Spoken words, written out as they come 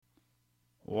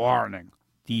Warning.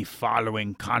 The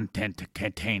following content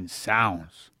contains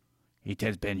sounds. It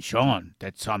has been shown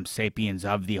that some sapiens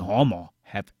of the Homo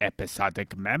have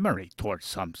episodic memory towards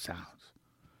some sounds,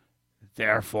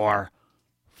 therefore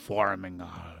forming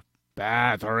a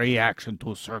bad reaction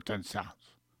to certain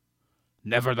sounds.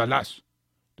 Nevertheless,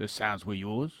 the sounds we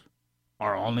use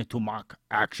are only to mock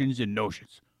actions and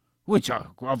notions, which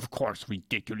are, of course,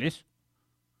 ridiculous.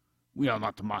 We are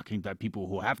not mocking the people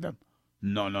who have them.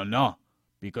 No,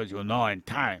 because in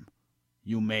time,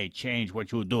 you may change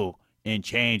what you do and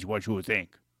change what you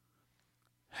think.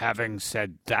 Having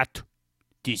said that,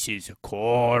 this is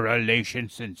Correlation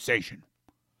Sensation,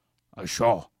 a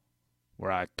show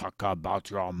where I talk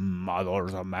about your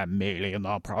mother's mammalian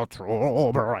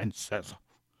protuberances.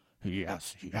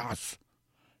 Yes,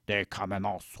 they come in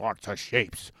all sorts of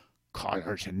shapes,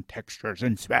 colors, and textures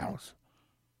and smells.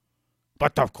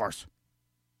 But of course,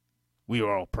 we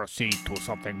will proceed to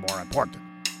something more important.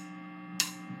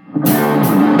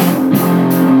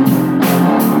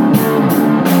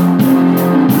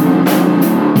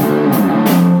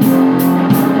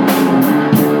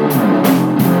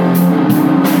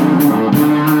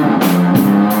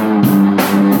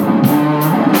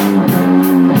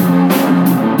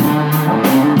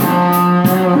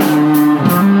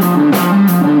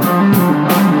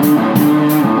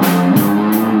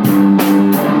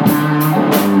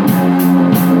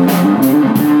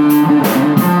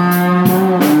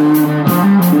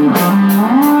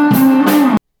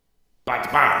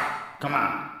 Come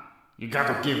on. You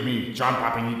gotta give me John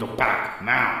Papinito back,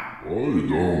 now. I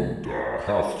don't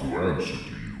have to answer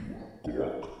to you,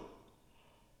 Gork.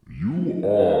 You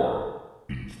are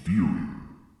inferior,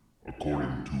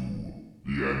 according to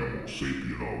the animal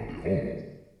sapien of the Homo.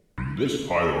 In this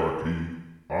hierarchy,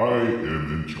 I am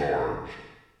in charge.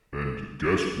 And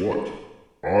guess what?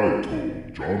 I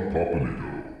told John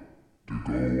Papinito to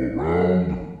go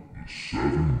around the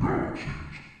 7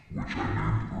 galaxies, which I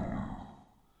named earlier.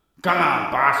 Come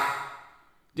on, boss.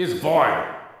 This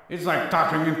void, it's like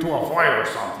talking into a void or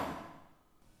something.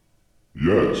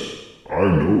 Yes, I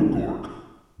know, Gork.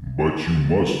 But you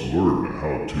must learn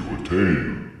how to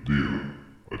attain the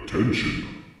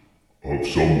attention of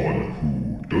someone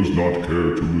who does not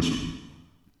care to listen.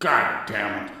 God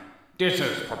damn it. This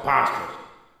is preposterous.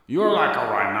 You're like a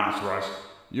rhinoceros.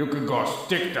 You could go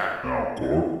stick that. Now,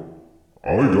 Gork,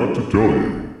 I got to tell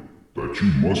you that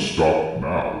you must stop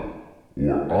now,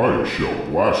 or I shall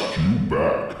blast you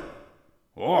back.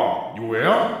 Oh, you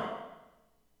will?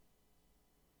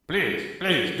 Please,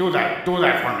 do that for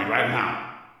me right now.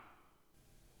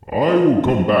 I will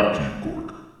come back to you, Gork.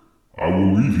 I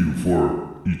will leave you for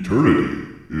eternity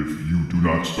if you do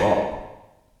not stop.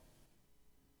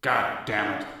 God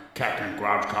damn it, Captain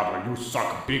Grouch Cobbler, you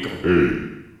suck big. Hey,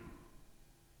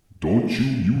 don't you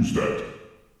use that.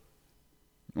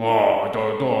 Oh,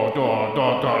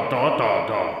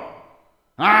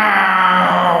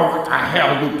 Ah, what the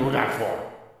hell you do that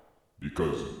for?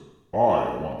 Because I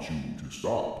want you to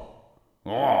stop.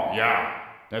 Oh, yeah,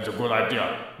 that's a good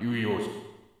idea. You use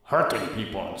hurting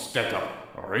people instead of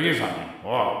reasoning.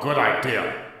 Oh, good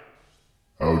idea.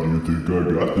 How do you think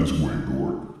I got this way,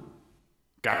 Gork?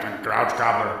 Captain Grouch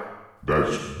Gobbler.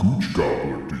 That's Gooch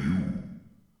Gobbler to you.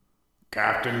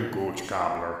 Captain Gooch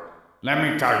Gobbler, let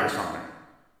me tell you something.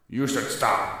 You should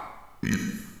stop.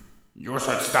 You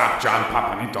should stop John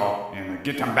Papinito and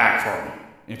get him back for me.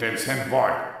 And then send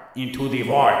Void into the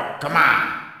void. Come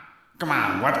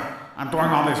on, what? I'm doing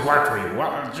all this work for you.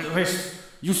 What? At least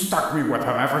you stuck me with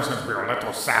him ever since we were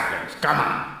little saplings. Come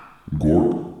on.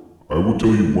 Gork, I will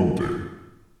tell you one thing.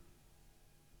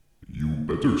 You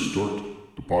better start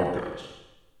the podcast.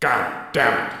 God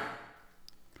damn it.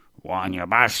 When your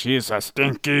boss is a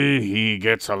stinky, he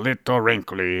gets a little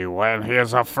wrinkly. When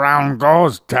his frown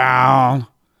goes down.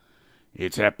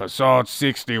 It's episode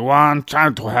 61,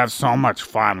 trying to have so much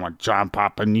fun with John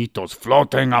Papinito's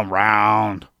floating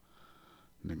around.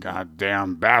 The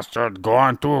goddamn bastard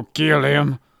going to kill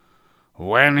him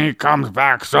when he comes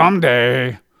back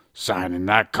someday, signing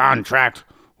that contract,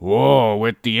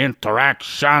 with the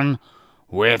interaction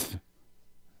with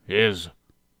his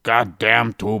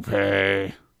goddamn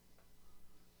toupee.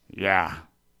 Yeah,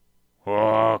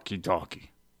 okie dokie.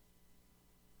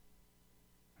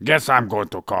 Guess I'm going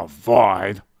to call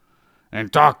Void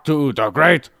and talk to the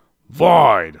great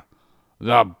Void.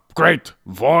 The great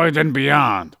Void and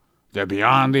beyond. The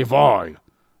beyond the void.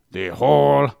 The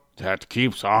hole that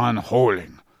keeps on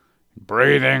holing.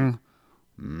 Breathing,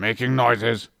 making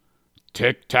noises,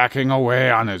 tick-tacking away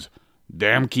on his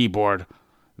damn keyboard.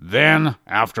 Then,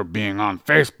 after being on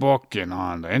Facebook and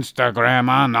on Instagram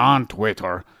and on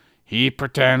Twitter, He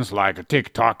pretends like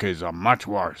TikTok is much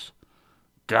worse.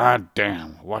 God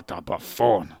damn, what a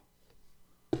buffoon.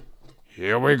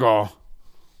 Here we go.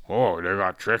 Oh, they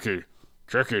got tricky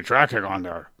tracking on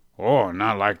there. Oh,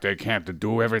 not like they can't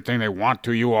do everything they want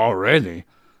to you already.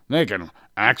 They can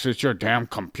access your damn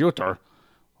computer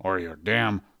or your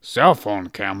damn cell phone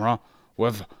camera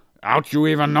without you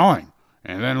even knowing,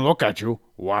 and then look at you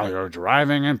while you're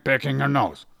driving and picking your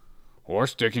nose, or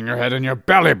sticking your head in your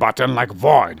belly button like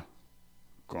Void.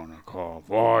 Gonna call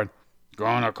Void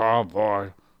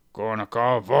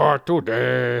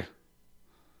today.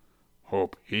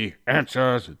 Hope he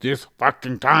answers this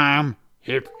fucking time.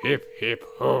 Hip, hip, hip,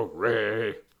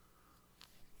 hooray.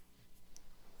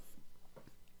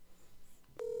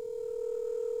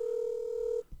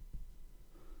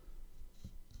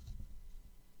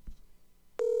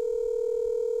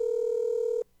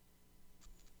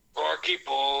 Gorky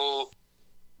Bull.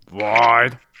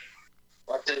 Void.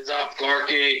 What is up,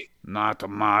 Gorky? Not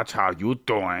much. How you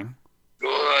doing?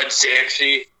 Good,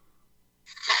 sexy.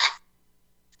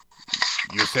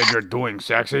 You said you're doing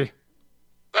sexy?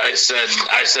 I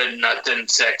said nothing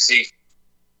sexy.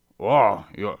 Void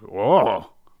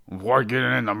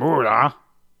getting in the mood, huh?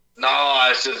 No, I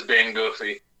was just being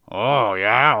goofy. Oh,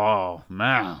 yeah? Oh,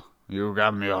 man. You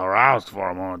got me aroused for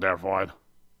a moment there, Void.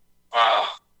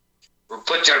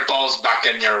 Put your balls back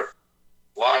in your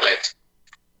wallet.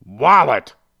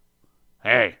 Wallet?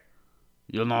 Hey,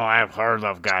 I've heard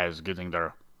of guys getting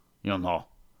their, the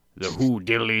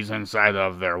who-diddlies inside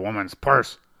of their woman's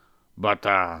purse. But,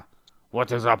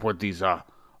 what is up with these,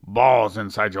 balls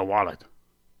inside your wallet?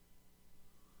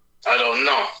 I don't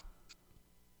know.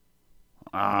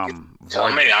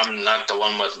 Tell me I'm not the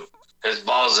one with his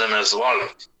balls in his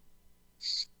wallet.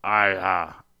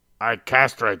 I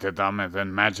castrated them and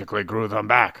then magically grew them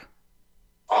back.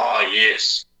 Oh,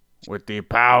 yes. With the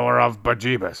power of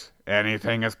Bejeebus,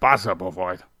 anything is possible,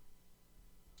 Void.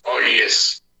 Oh,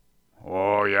 yes.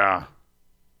 Oh, yeah.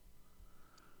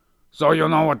 So you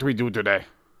know what we do today?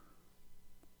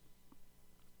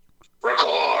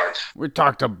 Record. We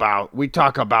talk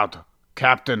about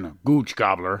Captain Gooch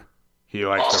Gobbler. He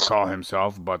likes to call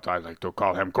himself, but I like to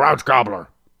call him Grouch Gobbler.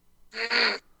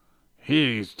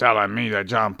 He's telling me that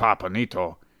John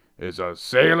Papanito is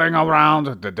sailing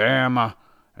around the damn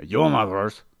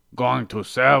universe, going to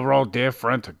several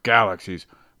different galaxies.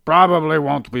 Probably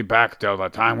won't be back till the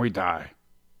time we die.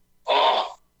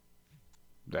 Oh.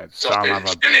 That So son of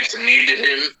a... Bennett needed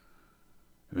him?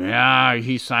 Yeah,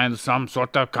 he signed some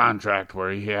sort of contract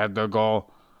where he had to go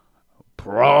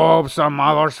probe some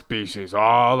other species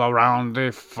all around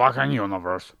the fucking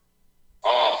universe.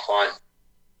 Oh, fine.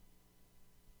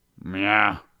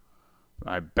 Yeah,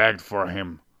 I begged for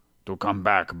him to come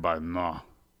back, but no.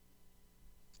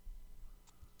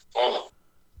 Oh.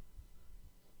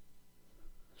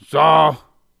 So,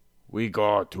 we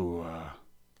go to,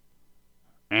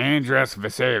 Andreas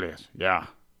Vesalius, yeah.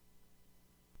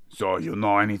 So, you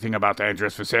know anything about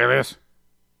Andreas Vesalius?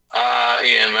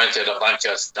 He invented a bunch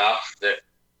of stuff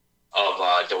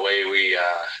of the way we,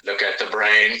 look at the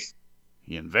brain.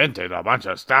 He invented a bunch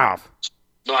of stuff.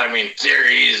 No, I mean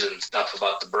theories and stuff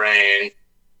about the brain.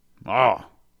 Oh,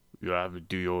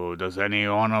 does any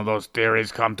one of those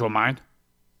theories come to mind?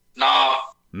 No.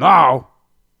 No?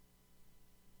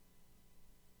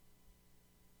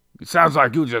 It sounds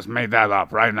like you just made that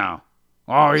up right now.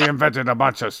 Oh, he invented a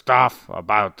bunch of stuff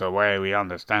about the way we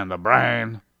understand the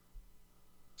brain.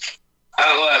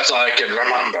 Oh, that's all I can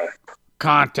remember.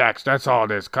 Context, that's all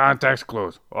it is. Context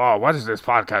clues. Oh, what is this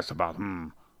podcast about?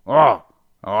 Oh,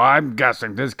 I'm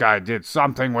guessing this guy did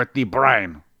something with the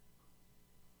brain.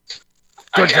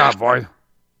 Good job, Void.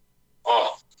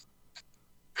 Oh.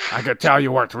 I could tell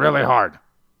you worked really hard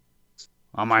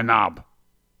on my knob.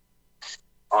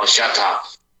 Oh, shut up.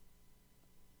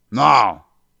 No.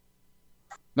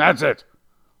 That's it.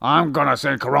 I'm gonna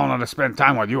send Corona to spend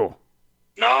time with you.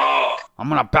 No. I'm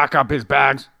gonna pack up his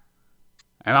bags,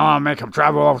 and I'm gonna make him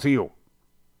travel over to you.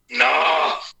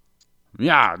 No.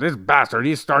 Yeah, this bastard,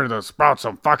 he's started to sprout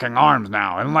some fucking arms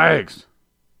now, and legs.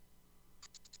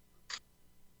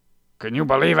 Can you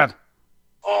believe it?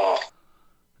 Oh.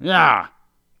 Yeah.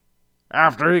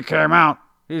 After he came out,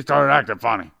 he started acting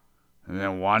funny. And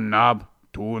then 1 nub,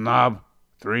 2 nub,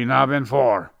 3 nub, and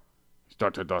 4. He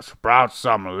started to sprout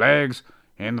some legs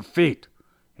and feet,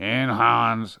 and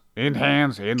hands,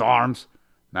 and arms.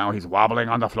 Now he's wobbling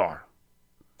on the floor.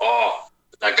 Oh,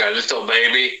 like a little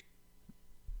baby?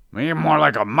 Maybe more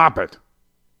like a Muppet.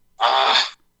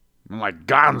 Like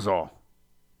Gonzo.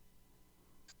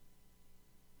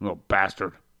 Little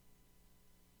bastard.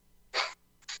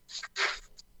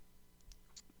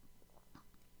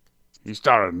 He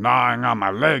started gnawing on my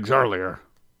legs earlier.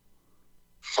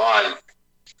 Fun.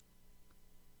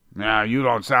 Yeah, you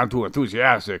don't sound too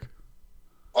enthusiastic.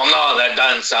 Well, no, that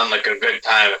doesn't sound like a good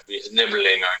time if he's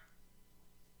nibbling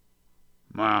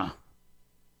on.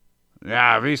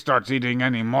 Yeah, if he starts eating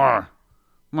any more,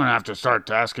 I'm gonna have to start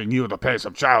asking you to pay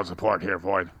some child support here,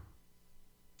 Void.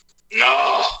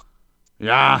 No.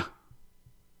 Yeah?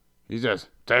 He's just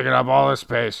taking up all this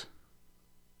space.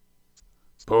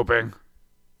 Pooping.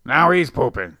 Now he's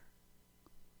pooping.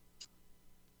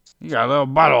 He got a little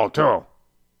butthole, too.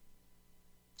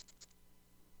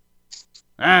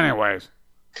 Anyways,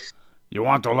 you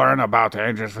want to learn about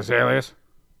Andreas Vesalius?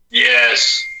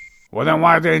 Yes. Well, then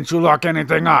why didn't you look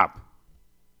anything up?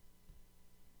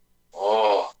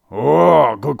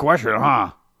 Oh, good question,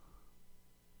 huh?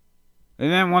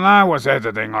 And then when I was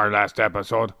editing our last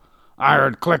episode, I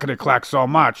heard clickety-clack so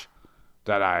much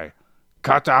that I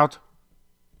cut out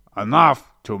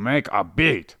enough to make a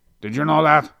beat. Did you know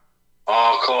that?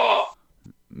 Oh, cool.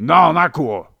 No, not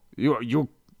cool. You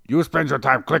spend your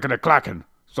time clickety-clacking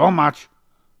so much,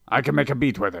 I can make a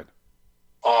beat with it.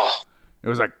 Oh. It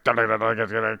was like...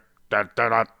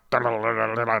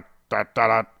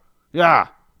 Yeah.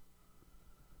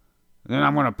 Then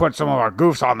I'm going to put some of our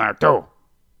goofs on there, too.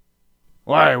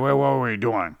 Wait, what were we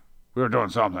doing? We were doing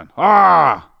something.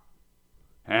 Andreas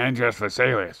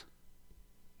Vesalius.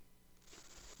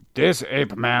 This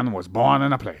ape man was born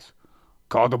in a place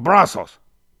called Brussels.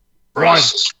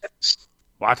 Brussels.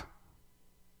 What?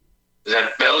 Is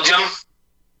that Belgium?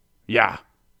 Yeah.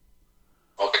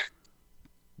 Okay.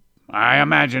 I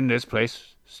imagine this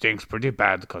place stinks pretty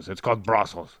bad because it's called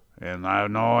Brussels. And I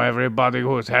know everybody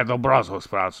who's had the Brussels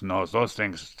sprouts knows those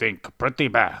things stink pretty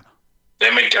bad.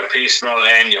 They make your pee smell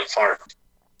and you fart.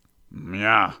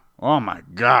 Yeah. Oh my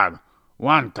God.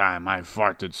 One time I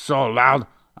farted so loud,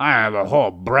 I had a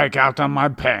whole breakout on my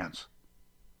pants.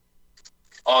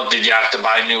 Oh, did you have to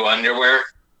buy new underwear?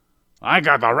 I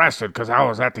got arrested because I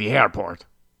was at the airport.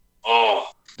 Oh.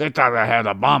 They thought I had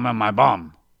a bomb in my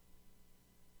bum.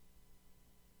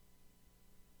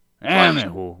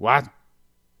 Anywho, what?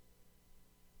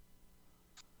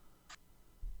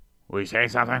 We say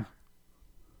something?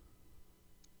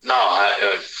 No,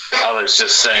 I was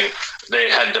just saying they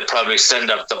had to probably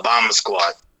send up the bomb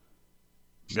squad.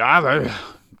 Yeah,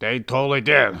 they totally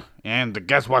did. And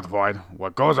guess what, Void?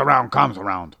 What goes around comes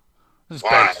around. I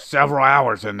spent several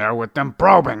hours in there with them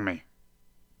probing me.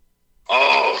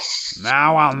 Oh.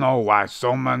 Now I'll know why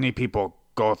so many people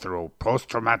go through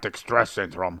post-traumatic stress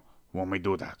syndrome when we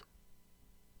do that.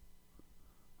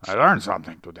 I learned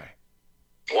something today.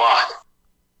 What?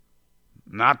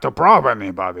 Not to probe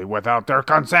anybody without their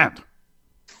consent.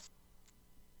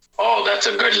 Oh, that's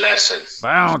a good lesson.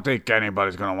 But I don't think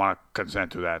anybody's going to want to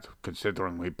consent to that,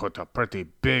 considering we put a pretty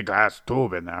big-ass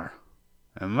tube in there.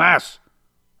 Unless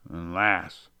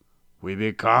we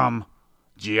become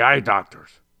GI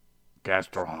doctors,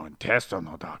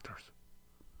 gastrointestinal doctors.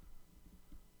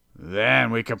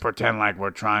 Then we can pretend like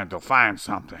we're trying to find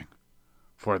something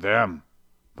for them,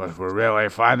 but we're really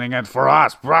finding it for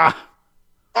us, brah.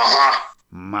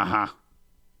 Uh-huh.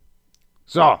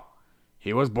 So,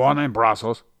 he was born in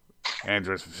Brussels,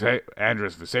 Andreas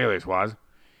Vesalius was,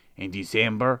 in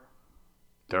December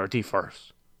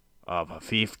 31st of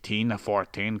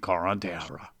 1514 current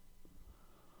era.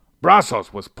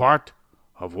 Brussels was part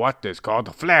of what is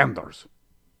called Flanders.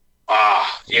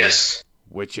 Yes.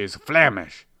 Which is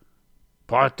Flemish,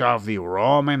 part of the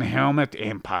Roman Helmet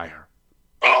Empire.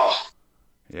 Oh.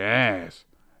 Yes,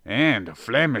 and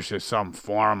Flemish is some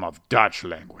form of Dutch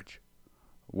language,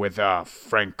 with a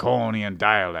Franconian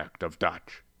dialect of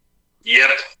Dutch. Yep.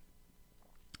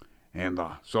 And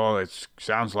so it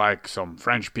sounds like some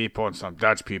French people and some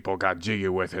Dutch people got jiggy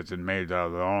with it and made their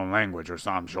own language or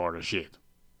some sort of shit.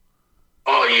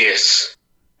 Oh, yes.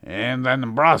 And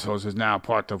then Brussels is now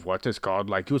part of what is called,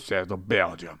 like you said,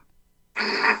 Belgium.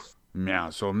 Yeah,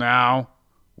 so now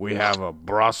we have a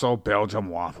Brussels Belgium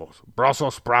waffles.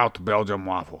 Brussels sprout Belgium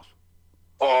waffles.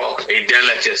 Oh, a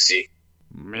delicacy.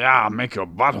 Yeah, make your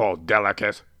butthole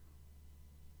delicate.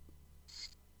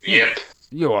 Yep.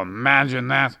 You imagine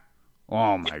that?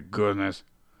 Oh my goodness.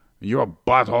 Your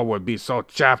butthole would be so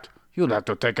chapped, you'd have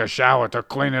to take a shower to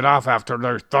clean it off after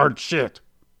their third shit.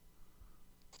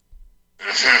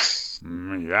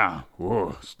 Yeah,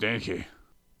 ooh, stinky.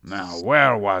 Now,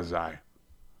 where was I?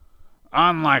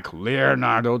 Unlike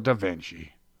Leonardo da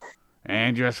Vinci,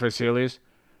 Andreas Vesalius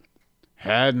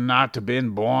had not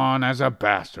been born as a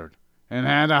bastard and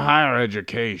had a higher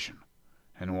education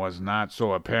and was not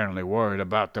so apparently worried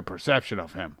about the perception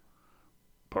of him.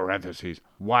 Parentheses,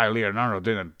 why Leonardo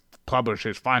didn't publish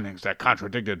his findings that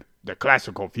contradicted the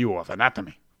classical view of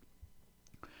anatomy.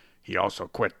 He also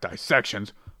quit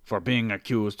dissections for being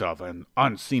accused of an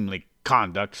unseemly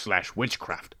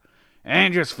conduct/witchcraft.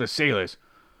 Andreas Vesalius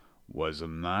was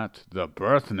not the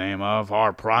birth name of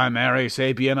our primary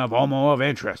sapien of Homo of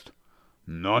interest.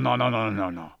 No.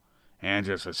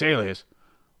 Andreas Vesalius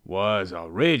was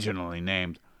originally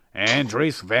named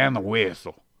Andreas van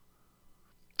Wezel.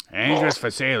 Andreas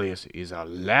Vesalius is a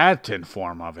Latin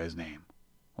form of his name.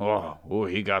 Oh,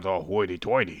 he got all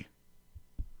hoity-toity.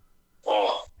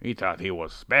 Oh. He thought he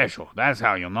was special. That's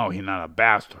how you know he's not a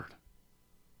bastard.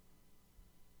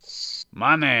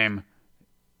 My name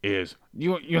is...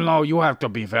 You have to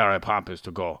be very pompous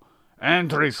to go.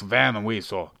 Andries van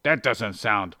Wezel. That doesn't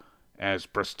sound as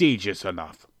prestigious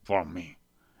enough for me.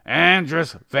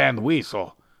 Andries van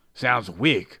Wezel sounds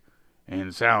weak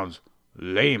and sounds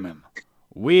layman.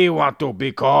 We want to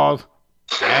be called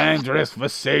Andreas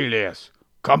Vesalius.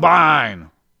 Combine!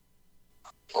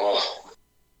 Oh.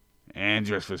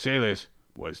 Andreas Vesalius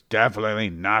was definitely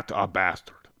not a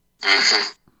bastard.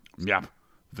 Yep.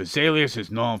 Vesalius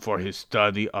is known for his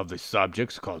study of the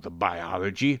subjects called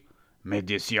biology,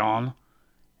 medicine,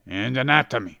 and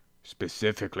anatomy,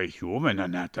 specifically human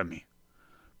anatomy.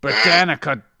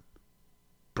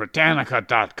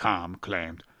 Britannica.com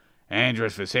claimed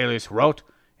Andreas Vesalius wrote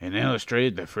and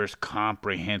illustrated the first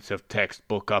comprehensive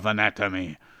textbook of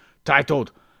anatomy,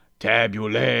 titled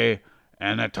Tabulae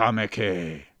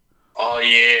Anatomicae. Oh,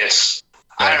 yes.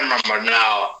 I remember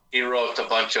now. He wrote a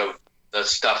bunch of the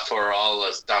stuff for all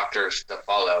us doctors to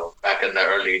follow back in the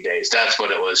early days. That's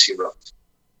what it was he wrote.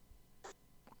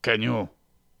 Can you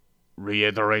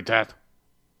reiterate that?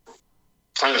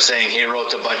 I'm saying he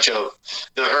wrote a bunch of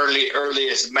the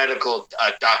earliest medical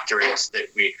doctorates that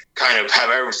we kind of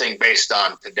have everything based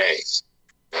on today.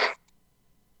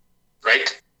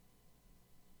 Right?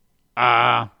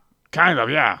 Kind of,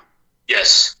 yeah.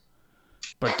 Yes.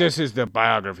 But this is the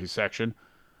biography section.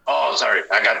 Oh, sorry.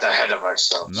 I got ahead of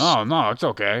ourselves. No, it's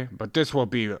okay. But this will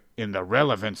be in the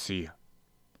relevancy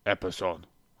episode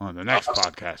on the next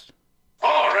podcast.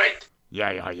 All right.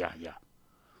 Yeah.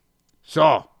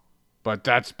 So, but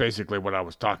that's basically what I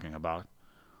was talking about.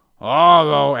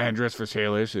 Although Andreas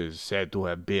Vesalius is said to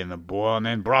have been born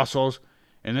in Brussels,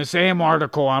 in the same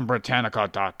article on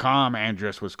Britannica.com,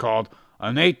 Andreas was called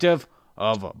a native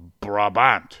of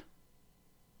Brabant,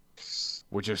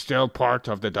 which is still part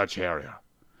of the Dutch area.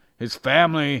 His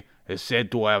family is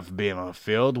said to have been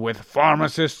filled with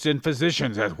pharmacists and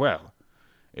physicians as well.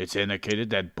 It's indicated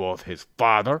that both his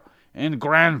father and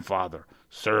grandfather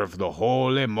served the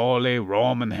holy moly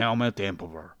Roman helmet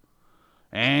emperor.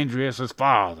 Andreas's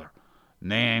father,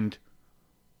 named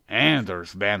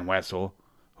Anders van Wezel,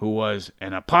 who was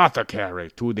an apothecary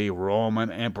to the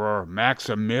Roman Emperor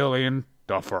Maximilian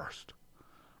I,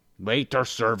 later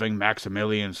serving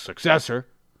Maximilian's successor,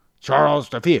 Charles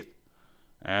V,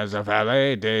 as a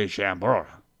valet de chambre.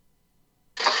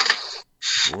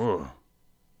 Ooh.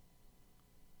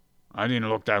 I didn't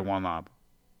look that one up.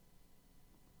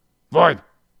 Void!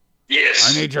 Yes.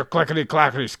 I need your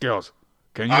clickety-clackety skills.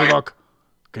 Can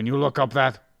you look up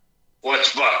that?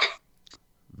 What's book?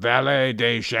 Valet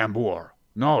de chambre.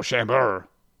 No, chambre.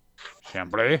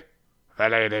 Chambre?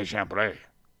 Valet de chambre.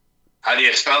 How do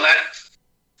you spell that?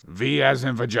 V as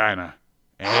in vagina.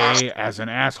 A as in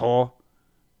asshole.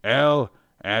 L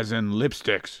as in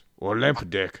lipsticks or limp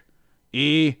dick.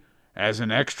 E as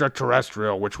in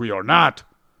extraterrestrial, which we are not.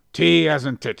 T as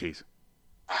in titties.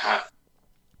 Uh-huh.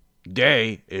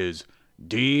 Day is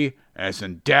D as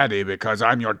in daddy because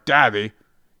I'm your daddy.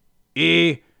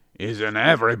 E is in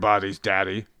everybody's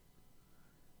daddy.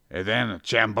 And then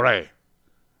chambre.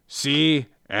 C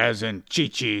as in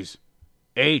chi-chis.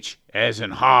 H as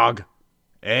in hog.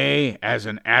 A as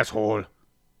in asshole.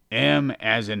 M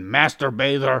as in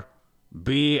masturbator.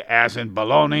 B as in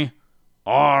baloney.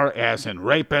 R as in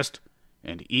rapist.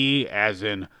 And E as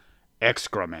in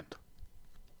excrement.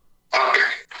 Okay.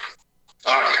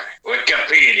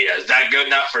 Wikipedia. Is that good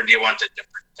enough, or do you want a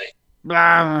different thing?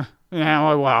 Yeah,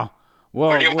 well,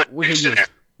 Or do you want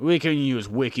we can use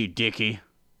Wiki Dicky.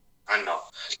 I know.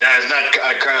 That is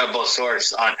not a credible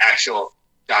source on actual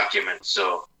documents,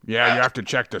 so... Yeah, you have to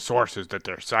check the sources that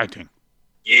they're citing.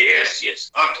 Yes.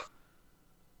 Okay.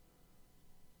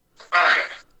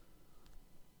 Alright.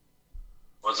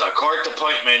 Was a court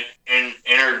appointment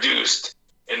introduced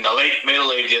in the late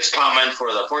Middle Ages, common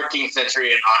for the 14th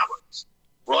century and onwards.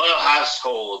 Royal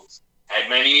households had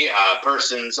many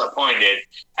persons appointed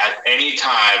at any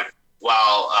time,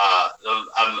 while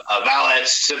a valet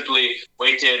simply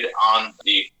waited on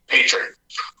the patron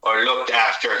or looked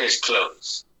after his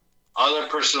clothes. Other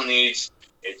personal needs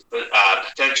It's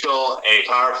potential a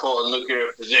powerful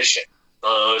nuclear position. So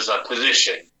it was a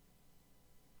position.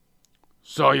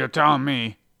 So you're telling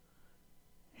me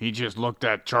he just looked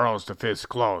at Charles V's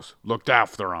clothes, looked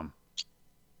after him?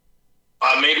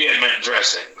 Maybe it meant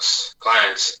dressings.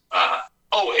 Clients.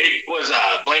 It was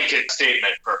a blanket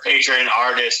statement for patron,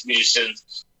 artists,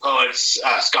 musicians, poets,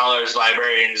 scholars,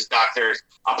 librarians, doctors,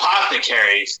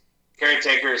 apothecaries,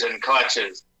 caretakers, and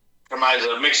collections. Comprised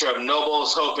a mixture of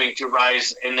nobles hoping to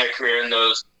rise in their career and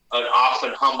those of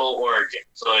often humble origin.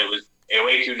 So it was a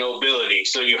way to nobility.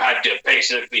 So you had to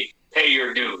basically pay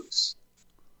your dues.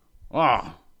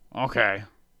 Oh, okay.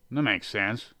 That makes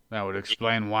sense. That would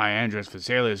explain why Andreas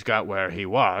Vesalius got where he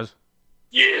was.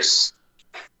 Yes.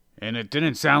 And it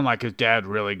didn't sound like his dad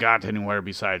really got anywhere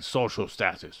besides social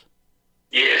status.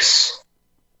 Yes.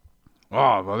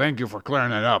 Oh, well, thank you for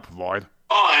clearing it up, Void.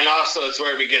 Oh, and also it's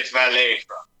where we get valet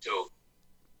from, too.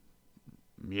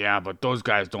 Yeah, but those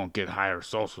guys don't get higher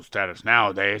social status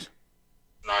nowadays.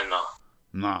 No.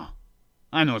 No.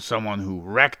 I know someone who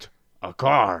wrecked a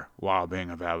car while being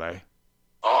a valet.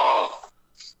 Oh.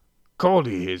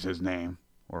 Cody is his name.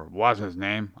 Or was his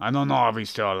name. I don't know if he's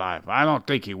still alive. I don't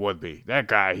think he would be. That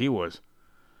guy, he was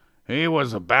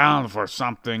bound for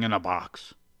something in a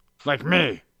box. Like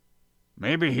me.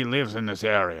 Maybe he lives in this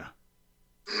area.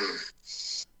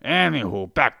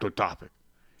 Anywho, back to topic.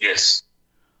 Yes.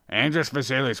 Andreas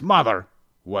Vesalius' mother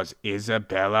was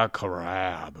Isabella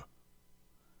Crabbe.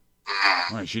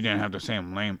 Well, she didn't have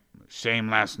the same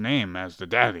last name as the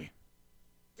daddy.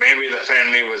 Maybe the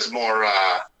family was more,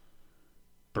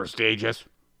 prestigious?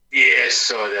 Yes,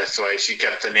 so that's why she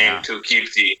kept the name to keep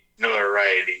the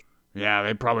notoriety. Yeah,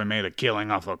 they probably made a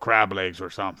killing off of crab legs or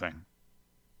something.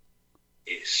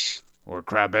 Yes. Or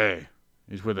crabbe.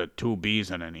 He's with a 2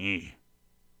 B's and an E.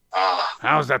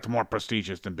 How's that more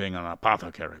prestigious than being an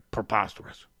apothecary?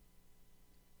 Preposterous.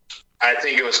 I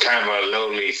think it was kind of a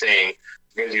lowly thing.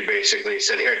 Because you basically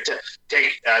said, here,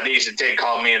 take these and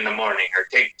call me in the morning. Or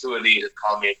take 2 of these and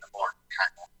call me in the morning,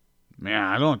 kind of.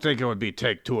 Yeah, I don't think it would be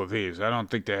take 2 of these. I don't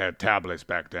think they had tablets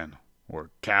back then.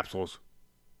 Or capsules.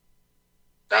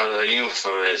 That was a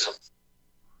euphemism.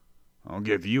 I'll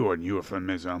give you a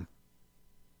euphemism.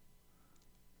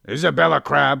 Isabella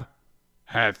Crabbe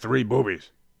had 3 boobies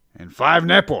and 5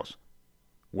 nipples,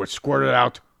 which squirted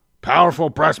out powerful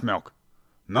breast milk,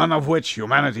 none of which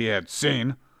humanity had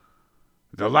seen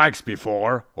the likes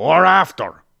before or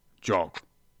after. Joke.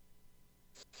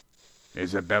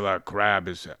 Isabella Crabbe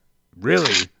is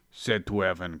really said to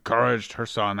have encouraged her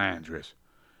son Andreas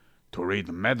to read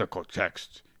medical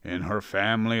texts in her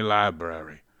family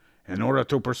library in order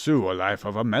to pursue a life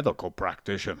of a medical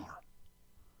practitioner.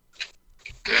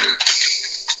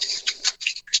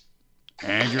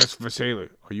 Andreas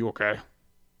Vesalius, are you okay?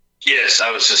 Yes,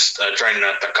 I was just trying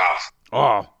not to cough.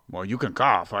 Oh, well, you can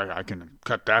cough. I can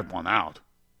cut that one out.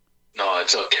 No,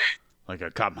 it's okay. Like I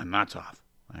cut my nuts off.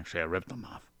 Actually, I ripped them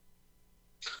off.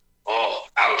 Oh,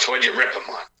 ouch. What'd you rip them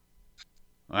on?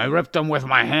 I ripped them with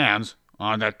my hands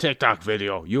on that TikTok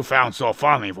video you found so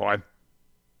funny, Void.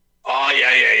 Oh,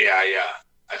 yeah.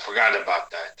 I forgot about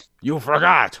that. You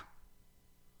forgot.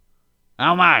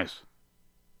 How nice.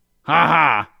 Ha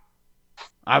ha.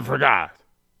 I forgot.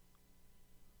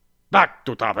 Back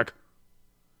to topic.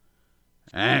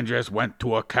 Andreas went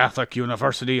to a Catholic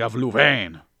University of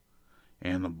Louvain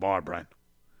in Barbara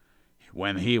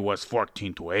when he was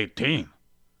 14 to 18.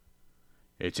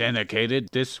 It's indicated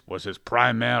this was his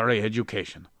primary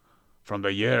education from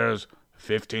the years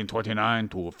 1529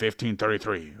 to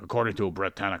 1533, according to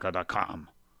Britannica.com.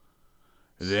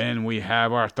 Then we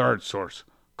have our third source,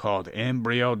 called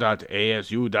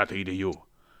embryo.asu.edu,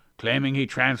 claiming he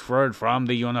transferred from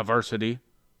the University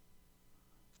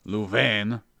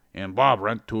Louvain in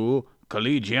Barbara to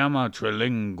Collegium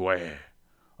Trilingue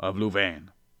of Louvain.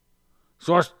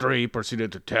 Source 3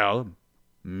 proceeded to tell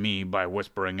me by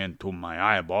whispering into my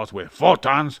eyeballs with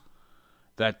photons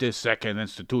that this second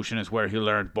institution is where he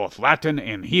learned both Latin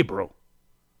and Hebrew.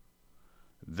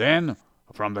 Then,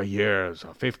 from the years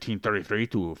 1533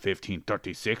 to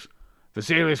 1536,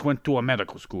 Vesalius went to a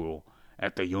medical school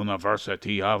at the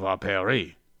University of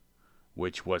Paris,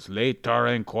 which was later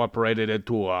incorporated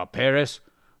into Paris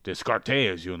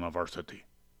Descartes University.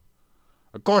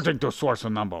 According to source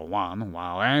number 1,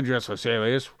 while Andreas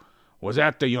Vesalius was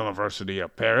at the University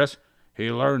of Paris,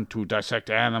 he learned to dissect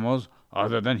animals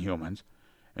other than humans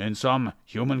and some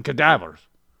human cadavers,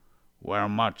 where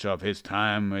much of his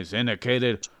time is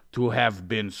indicated to have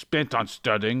been spent on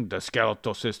studying the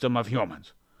skeletal system of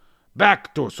humans.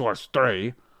 Back to source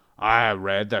 3, I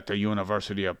read that the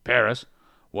University of Paris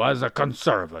was a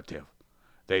conservative.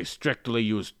 They strictly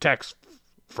used texts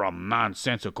from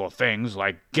nonsensical things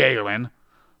like Galen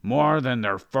more than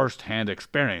their first-hand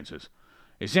experiences,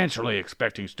 essentially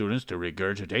expecting students to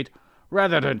regurgitate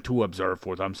rather than to observe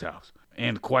for themselves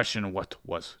and question what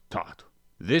was taught.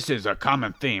 This is a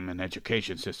common theme in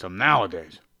education system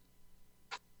nowadays.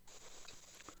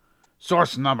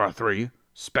 Source number 3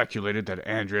 speculated that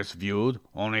Andreas viewed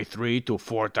only 3 to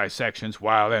 4 dissections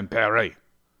while in Paris.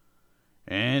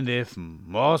 And if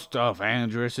most of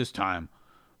Andreas' time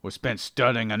was spent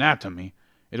studying anatomy,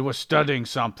 it was studying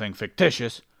something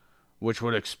fictitious, which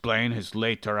would explain his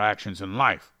later actions in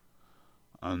life.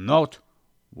 A note,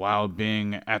 while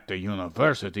being at the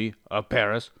University of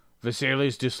Paris,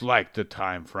 Vesalius disliked the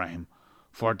time frame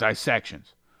for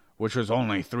dissections, which was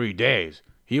only 3 days.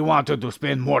 He wanted to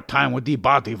spend more time with the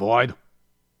body, Void.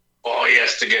 Oh, he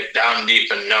has to get down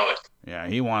deep and know it. Yeah,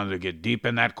 he wanted to get deep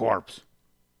in that corpse.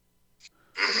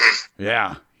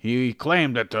 Yeah, he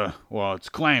claimed that, it's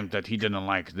claimed that he didn't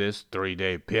like this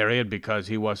 3-day period because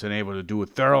he wasn't able to do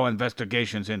thorough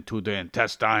investigations into the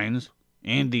intestines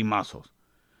and the muscles.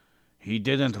 He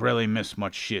didn't really miss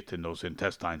much shit in those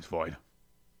intestines, Void.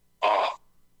 Oh.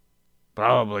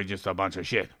 Probably just a bunch of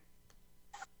shit.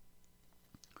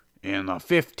 In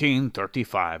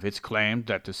 1535, it's claimed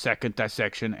that the second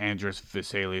dissection Andreas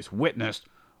Vesalius witnessed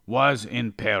was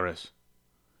in Paris.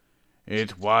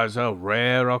 It was a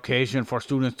rare occasion for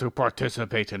students to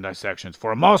participate in dissections,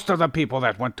 for most of the people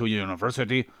that went to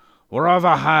university were of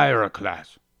a higher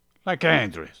class, like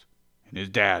Andreas and his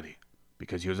daddy,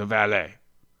 because he was a valet.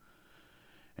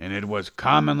 And it was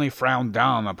commonly frowned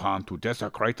down upon to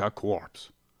desecrate a corpse.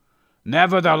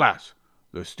 Nevertheless,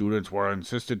 the students were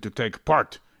insisted to take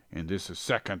part in this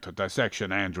second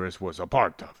dissection Andreas was a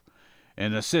part of,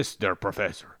 and assist their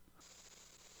professor.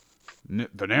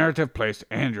 The narrative placed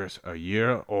Andreas a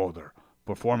year older,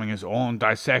 performing his own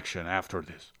dissection after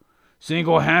this.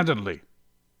 Single-handedly.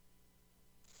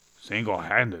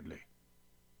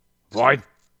 Void?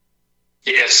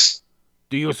 Yes.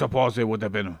 Do you suppose it would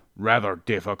have been rather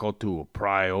difficult to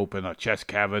pry open a chest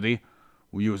cavity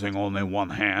using only one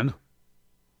hand?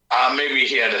 Maybe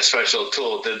he had a special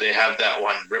tool. Did they have that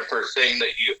one ripper thing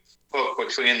that you hook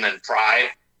between and pry?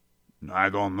 I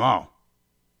don't know.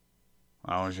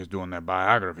 I was just doing that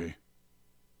biography.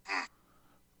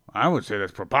 I would say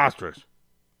that's preposterous.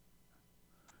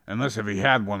 Unless if he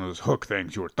had one of those hook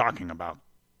things you were talking about.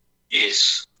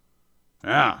 Yes.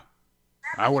 Yeah.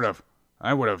 I would have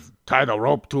tied a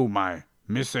rope to my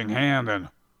missing hand and,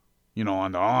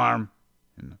 on the arm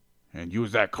and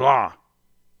used that claw.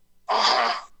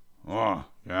 Uh-huh. Oh,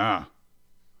 yeah.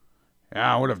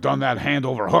 Yeah, I would have done that hand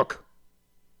over hook.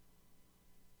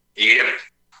 Yep.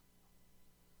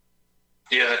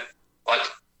 Yeah.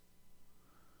 What?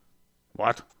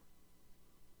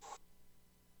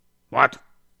 What?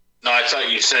 No, I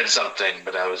thought you said something,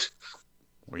 but I was...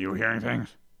 Were you hearing things?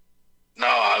 No,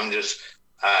 I'm just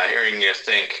hearing you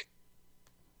think.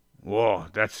 Whoa,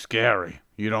 that's scary.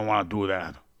 You don't want to do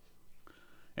that.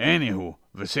 Anywho,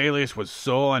 Vesalius was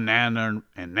so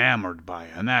enamored by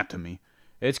anatomy,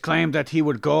 it's claimed that he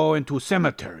would go into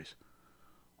cemeteries,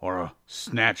 or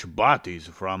snatch bodies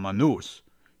from a noose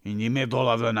in the middle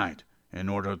of the night in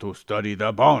order to study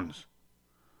the bones.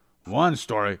 One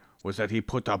story was that he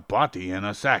put a body in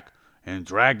a sack and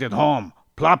dragged it home,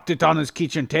 plopped it on his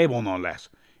kitchen table no less,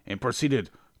 and proceeded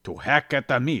to hack at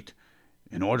the meat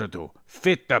in order to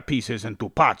fit the pieces into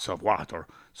pots of water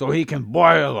so he can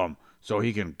boil them, so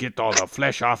he can get all the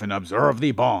flesh off and observe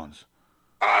the bones.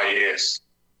 Ah, yes,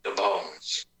 the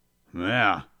bones.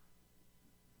 Yeah.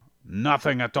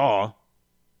 Nothing at all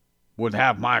would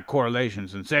have my correlation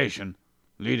sensation,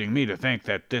 leading me to think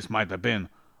that this might have been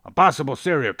a possible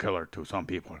serial killer to some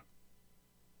people.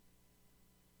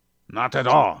 Not at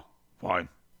all, Void.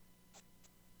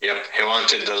 Yep, he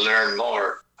wanted to learn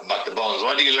more about the bones.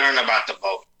 What do you learn about the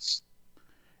bones?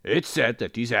 It's said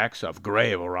that these acts of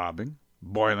grave robbing,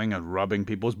 boiling and rubbing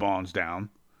people's bones down,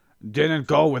 didn't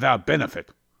go without benefit,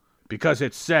 because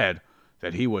it's said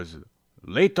that he was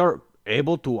later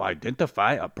able to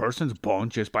identify a person's bone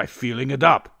just by feeling it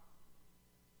up.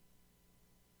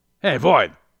 Hey,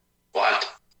 Void. What?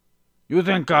 You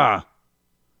think I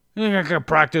could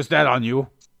practice that on you?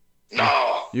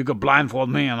 No. You could blindfold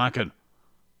me and I could,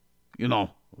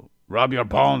 rub your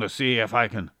bone to see if I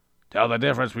can tell the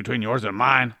difference between yours and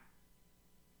mine?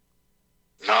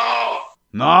 No.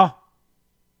 No?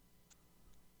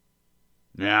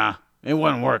 Yeah, it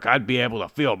wouldn't work. I'd be able to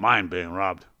feel mine being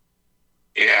rubbed.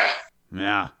 Yeah.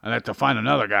 Yeah, I'd have to find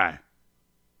another guy.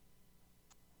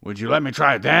 Would you let me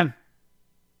try it then?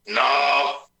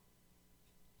 No.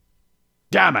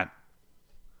 Damn it.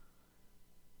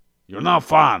 You're not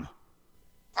fun.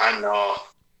 I know.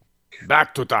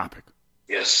 Back to topic.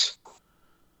 Yes.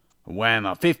 When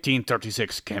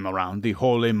 1536 came around, the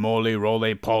holy moly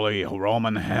roly poly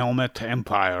Roman helmet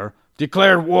empire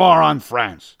declared war on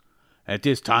France. At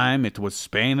this time, it was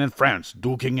Spain and France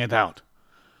duking it out.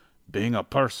 Being a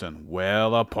person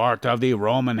well a part of the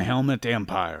Roman helmet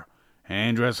empire,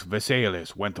 Andreas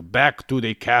Vesalius went back to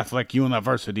the Catholic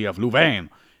University of Louvain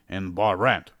in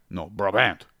Brabant,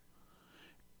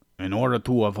 in order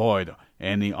to avoid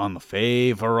any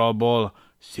unfavorable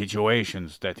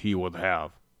situations that he would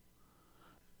have.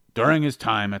 During his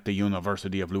time at the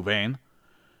University of Louvain,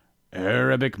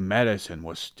 Arabic medicine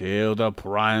was still the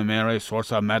primary source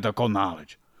of medical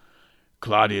knowledge.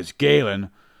 Claudius Galen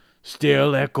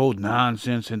still echoed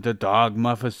nonsense in the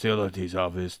dogma facilities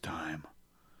of his time.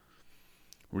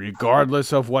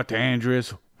 Regardless of what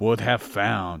Andreas would have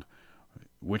found,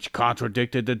 which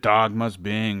contradicted the dogmas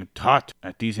being taught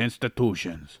at these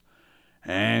institutions,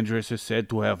 Andreas is said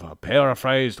to have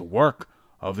paraphrased work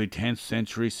of the 10th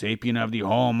century sapien of the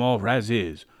Homo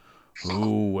Razis,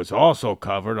 who was also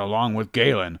covered along with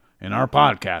Galen in our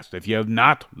podcast. If you have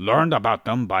not learned about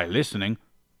them by listening,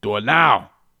 do it now.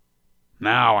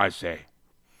 Now, I say.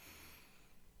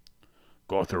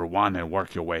 Go through one and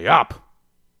work your way up.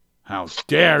 How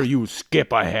dare you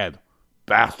skip ahead,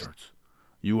 bastards.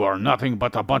 You are nothing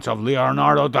but a bunch of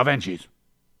Leonardo da Vinci's.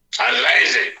 I'm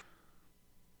lazy.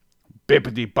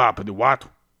 Bippity-boppity what?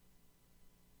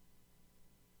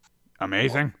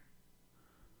 Amazing?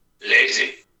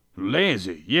 Lazy.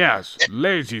 Lazy, yes.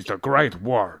 Lazy's the great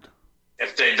word.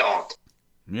 If they don't.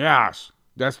 Yes,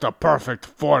 that's the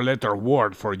perfect 4-letter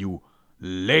word for you.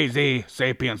 Lazy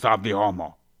sapiens of the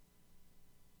Homo.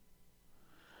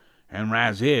 And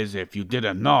Razis, if you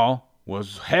didn't know,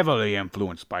 was heavily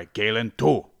influenced by Galen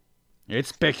too. It's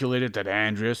speculated that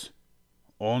Andreas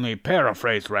only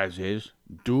paraphrased Razis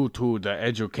due to the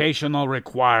educational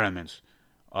requirements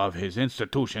of his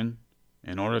institution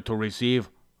in order to receive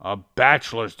a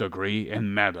bachelor's degree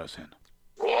in medicine.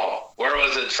 Whoa, where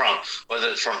was it from? Was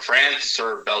it from France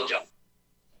or Belgium?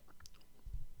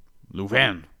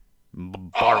 Louvain,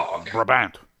 Okay.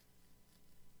 Brabant,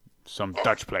 some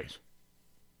Dutch place,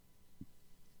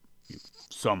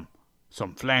 some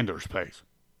Flanders place.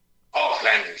 Oh,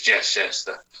 Flanders, yes,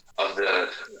 of the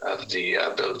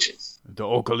Belgians. The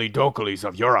Oakley Dokleys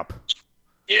of Europe.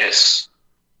 Yes.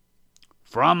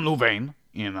 From Louvain,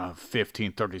 in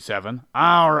 1537,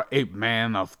 our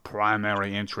ape-man of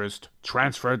primary interest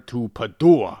transferred to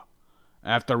Padua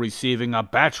after receiving a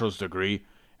bachelor's degree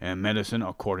in medicine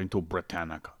according to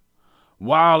Britannica.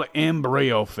 While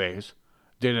embryo phase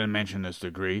didn't mention this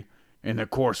degree, in the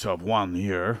course of 1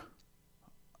 year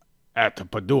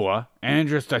at Padua,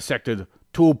 Andreas dissected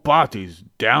 2 bodies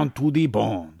down to the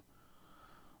bone.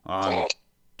 On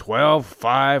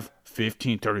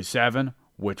 12/5/1537,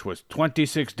 which was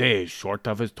 26 days short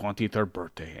of his 23rd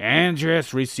birthday,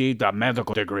 Andreas received a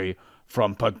medical degree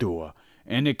from Padua,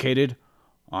 indicated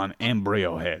on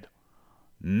embryo head,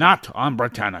 not on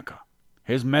Britannica.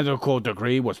 His medical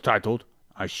degree was titled,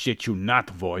 I shit you not,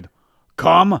 Void,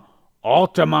 Cum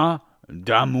Ultima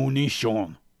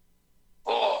Damnation.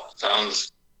 Oh,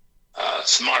 sounds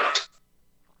smart.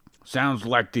 Sounds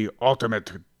like the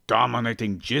ultimate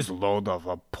dominating jizzload of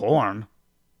a porn.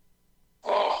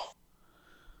 Oh,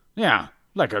 Yeah,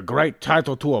 like a great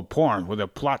title to a porn where the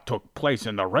plot took place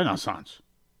in the Renaissance.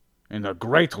 And a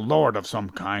great lord of some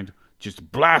kind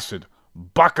just blasted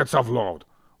buckets of load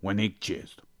when he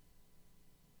jizzed.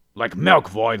 Like milk,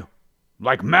 Void.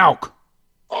 Like milk.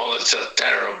 oh, it's just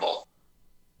terrible.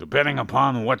 Depending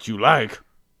upon what you like.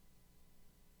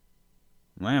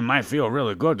 Well, it might feel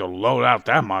really good to load out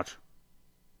that much.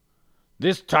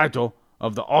 This title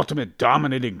of the ultimate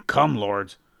dominating cum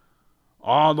lords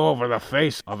all over the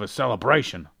face of a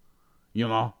celebration. You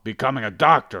know, becoming a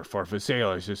doctor for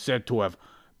Vesalius is said to have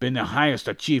been the highest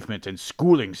achievement in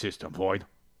schooling system, Void.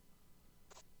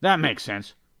 That makes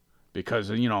sense, because,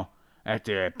 you know, at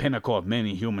the pinnacle of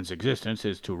many humans' existence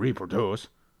is to reproduce.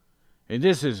 And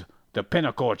this is the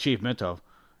pinnacle achievement of,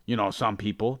 you know, some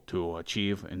people to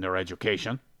achieve in their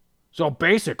education. So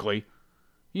basically,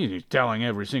 he's telling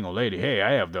every single lady, hey,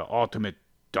 I have the ultimate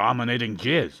dominating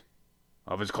jizz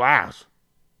of his class.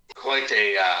 Quite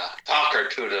a talker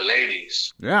to the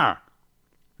ladies. Yeah.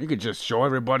 He could just show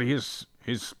everybody his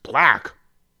plaque.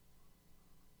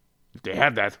 If they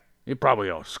had that, he'd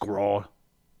probably scroll.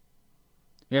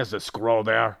 He has the scroll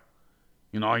there.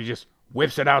 You know, he just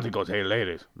whips it out. He goes, hey,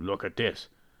 ladies, look at this.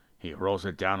 He rolls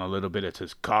it down a little bit. It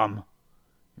says, come.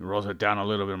 He rolls it down a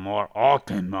little bit more.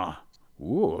 Ultima.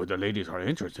 Ooh, the ladies are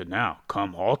interested now.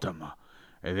 Come, Ultima.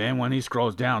 And then when he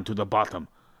scrolls down to the bottom,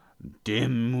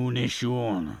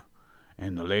 diminution.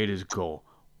 And the ladies go,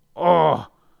 "Oh,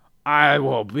 I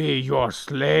will be your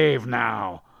slave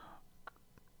now."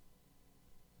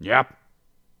 Yep.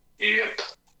 Yep.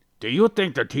 Do you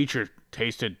think the teacher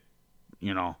tasted,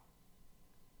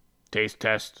 taste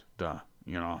test the,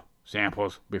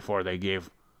 samples before they gave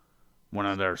one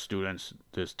of their students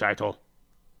this title?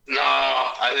 No,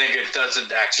 I think it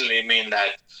doesn't actually mean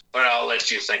that, but I'll let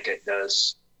you think it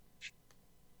does.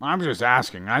 I'm just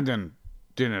asking. I didn't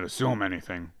assume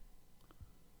anything.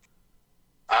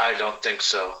 I don't think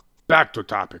so. Back to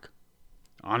topic.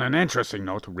 On an interesting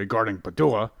note regarding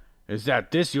Padua is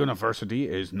that this university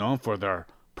is known for their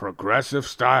progressive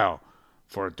style,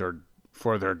 for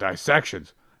their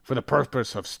dissections, for the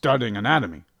purpose of studying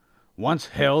anatomy. Once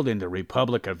held in the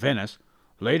Republic of Venice,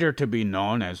 later to be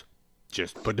known as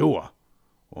just Padua.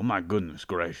 Oh my goodness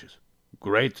gracious.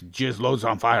 Great jizzloads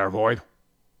on fire, Void.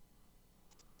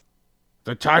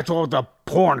 The title of the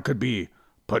porn could be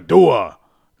Padua,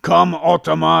 cum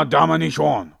ultima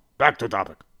domination. Back to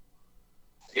topic.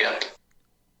 Yep.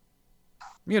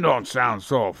 You don't sound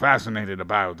so fascinated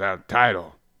about that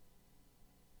title.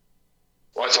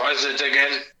 What was it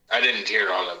again? I didn't hear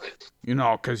all of it.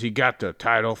 'Cause he got the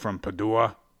title from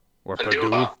Padua. Or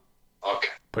Purdue. Okay.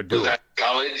 Purdue. Was that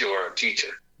college or a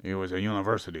teacher? It was a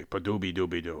university.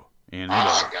 Purdue-be-doo-be-doo. In Italy.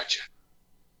 I gotcha.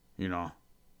 You know.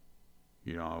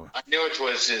 I knew it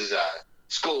was his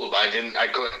school, but I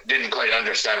didn't quite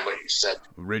understand what you said.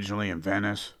 Originally in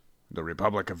Venice, the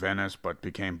Republic of Venice, but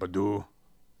became Purdue.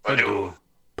 Purdue.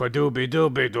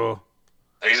 Purdue-be-doo-be-doo.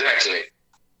 Exactly.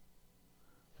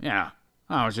 Yeah,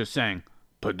 I was just saying,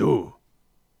 Purdue,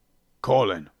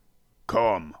 cum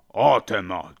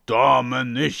ultima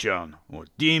domination, or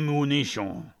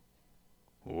diminution.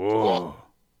 Oh.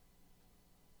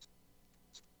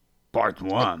 Part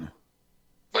 1.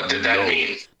 What did that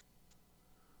mean?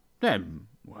 Then,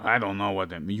 I don't know what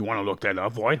that means. You want to look that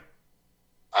up, Void?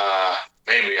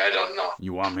 Maybe, I don't know.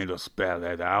 You want me to spell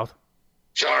that out?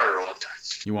 Sure, one time.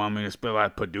 You want me to spell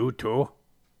out Purdue, too?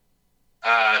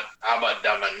 How about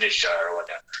Dominica or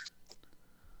whatever?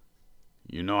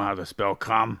 You know how to spell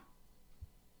cum?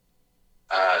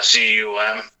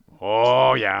 C-U-M.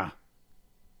 Oh, yeah.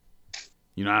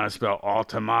 You know how to spell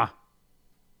ultima?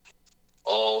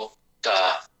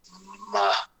 Ultima.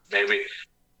 Maybe.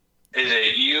 Is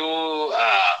it U-L-T-A-M-U-A?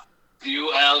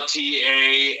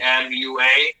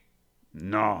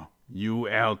 No,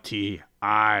 U-L-T-I-M-A.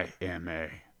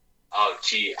 Oh,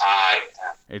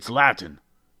 T-I-M. It's Latin.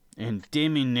 In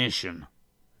diminution.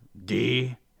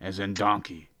 D as in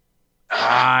donkey.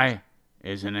 I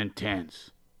as in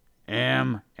intense.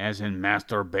 M as in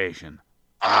masturbation.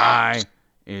 I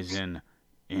as in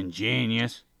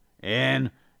ingenious.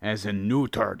 N as in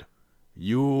neutered.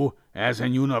 U as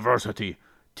in university.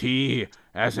 T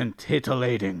as in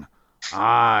titillating.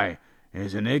 I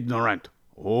as in ignorant.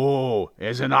 O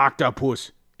as in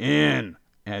octopus. N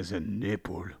as in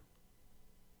nipple.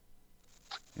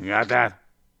 You got that?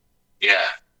 Yeah.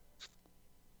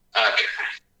 Okay.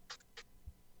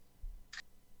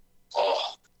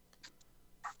 Oh.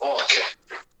 Okay.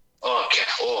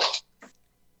 Oh.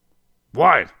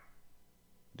 What?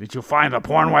 Did you find a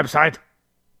porn website?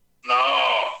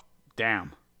 No.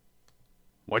 Damn.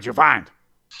 What'd you find?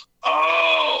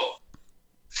 Oh,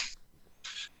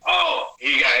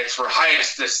 you got it's for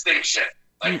highest distinction,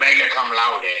 like mega cum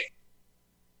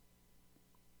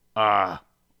laude.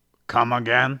 Come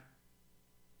again?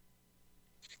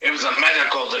 It was a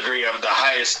medical degree of the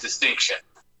highest distinction.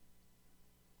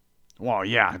 Well,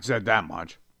 yeah, it said that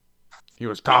much. He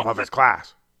was top of his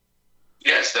class.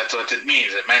 Yes, that's what it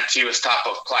means. It meant he was top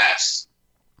of class.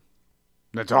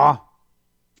 That's all?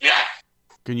 Yeah.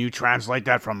 Can you translate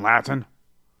that from Latin?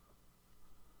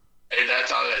 Hey,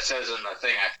 that's all it says in the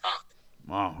thing I found.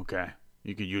 Oh, okay.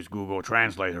 You could use Google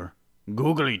Translator.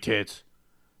 Googly tits.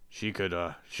 She could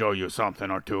show you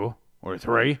something or two. Or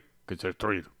three. Because there's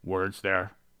 3 words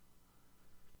there.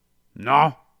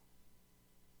 No?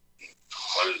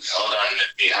 Hold on,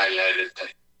 let me highlight it.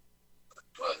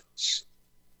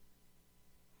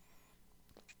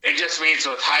 It just means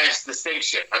with highest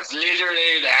distinction. That's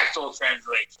literally the actual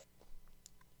translation.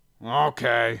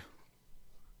 Okay.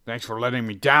 Thanks for letting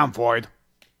me down, Void.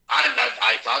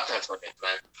 I thought that's what it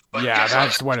meant. But yeah,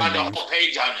 that's what it means. I got the whole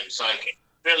page on it so I can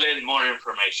fill in more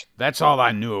information. That's all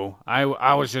I knew.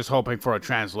 I was just hoping for a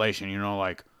translation,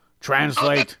 like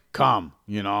translate, come,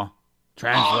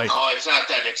 translate. Oh, no, it's not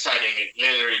that exciting. It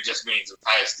literally just means the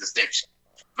highest distinction.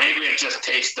 Maybe it just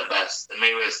tastes the best, and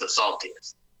maybe it's the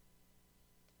saltiest.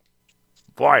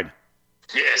 Void.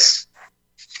 Yes.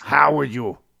 How would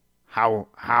you know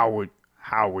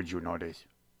this?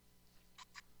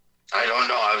 I don't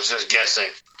know. I was just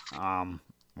guessing.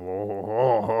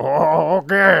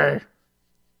 Okay.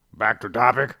 Back to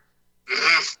topic.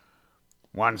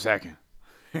 1 second.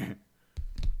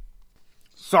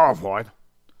 So, Void,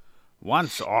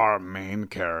 once our main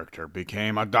character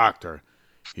became a doctor,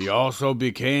 he also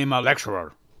became a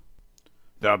lecturer.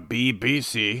 The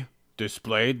BBC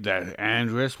displayed that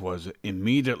Andreas was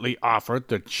immediately offered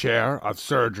the chair of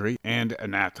surgery and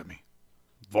anatomy.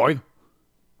 Void?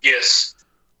 Yes.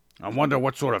 I wonder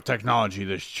what sort of technology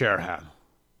this chair had.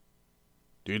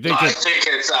 Do you think I think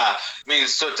it's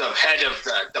means sort of head of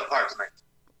the department.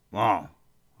 Oh,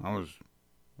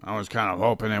 I was kind of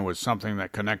hoping it was something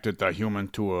that connected the human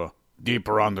to a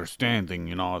deeper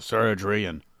understanding, of surgery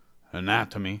and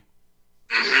anatomy.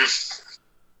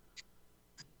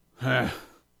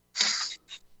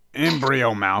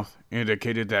 Embryo mouth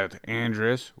indicated that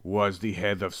Andreas was the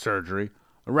head of surgery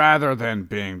rather than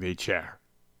being the chair.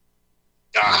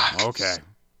 Okay.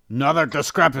 Another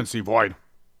discrepancy, Void.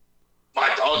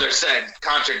 My older said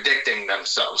contradicting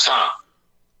themselves, huh?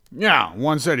 Yeah,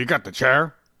 one said he got the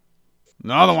chair.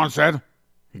 The other one said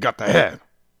he got the head.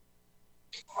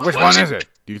 Which one is it?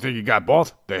 Do you think he got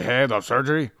both? The head of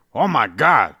surgery? Oh my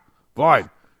God. Void,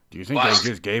 do you think they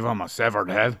just gave him a severed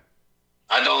head?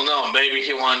 I don't know. Maybe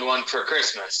he wanted one for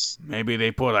Christmas. Maybe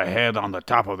they put a head on the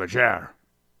top of the chair.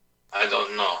 I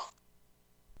don't know.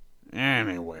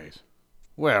 Anyways,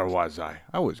 where was I?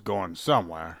 I was going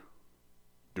somewhere.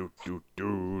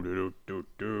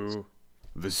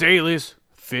 Vesalius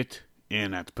fit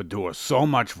in at Padua so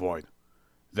much, Void,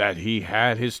 that he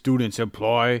had his students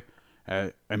employed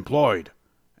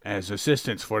as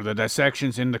assistants for the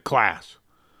dissections in the class.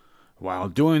 While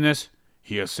doing this,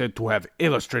 he is said to have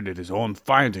illustrated his own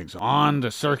findings on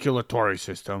the circulatory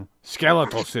system,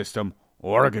 skeletal system,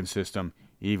 organ system,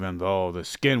 even though the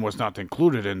skin was not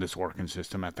included in this organ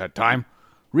system at that time,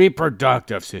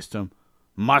 reproductive system,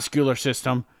 muscular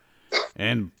system,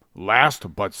 and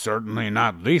last but certainly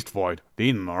not least, Void,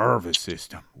 the nervous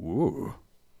system. Ooh.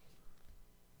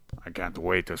 I can't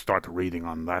wait to start reading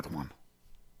on that one.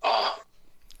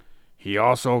 He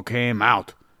also came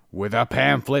out with a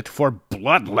pamphlet for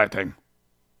bloodletting.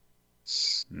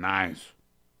 Nice.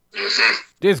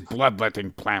 This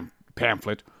bloodletting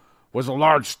pamphlet was a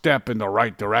large step in the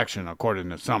right direction, according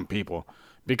to some people,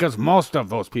 because most of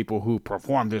those people who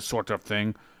performed this sort of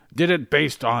thing did it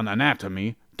based on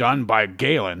anatomy done by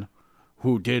Galen,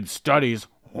 who did studies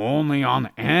only on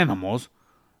animals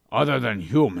other than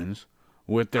humans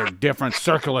with their different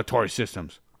circulatory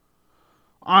systems.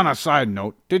 On a side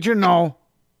note, did you know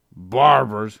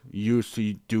barbers used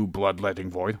to do bloodletting,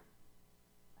 Void?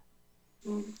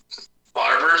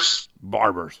 Barbers?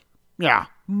 Barbers. Yeah,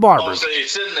 barbers. Oh, so you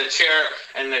sit in the chair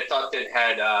and they thought it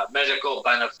had medical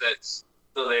benefits,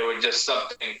 so they would just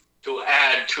something to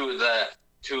add to the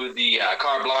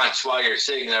carte blanche while you're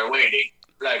sitting there waiting.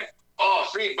 Like,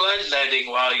 free bloodletting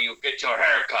while you get your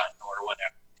hair cut or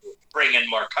whatever. Bring in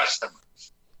more customers.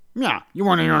 Yeah, you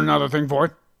want to hear another thing,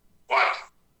 Void? What?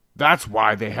 That's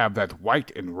why they have that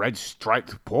white and red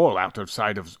striped pole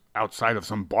outside of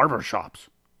some barber shops.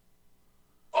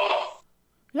 Oh.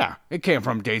 Yeah, it came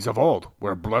from days of old,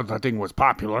 where bloodletting was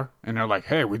popular, and they're like,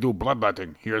 hey, we do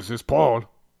bloodletting, here's this pole.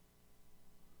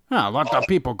 Yeah, a lot of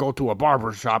people go to a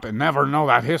barber shop and never know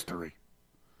that history.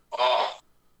 Oh.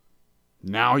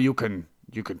 Now you can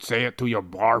say it to your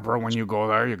barber when you go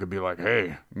there. You could be like,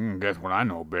 hey, guess what I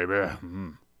know, baby.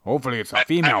 Hopefully it's a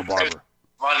female barber.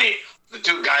 Funny. The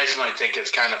two guys might think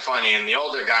it's kind of funny, and the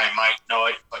older guy might know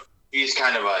it, but he's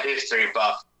kind of a history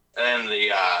buff. And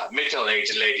the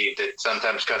middle-aged lady that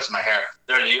sometimes cuts my hair,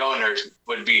 they're the owners,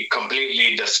 would be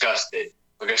completely disgusted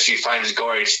because she finds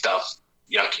gory stuff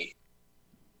yucky.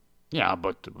 Yeah,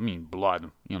 but,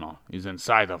 blood, is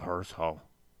inside of her, so,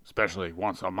 especially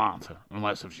once a month,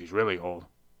 unless if she's really old.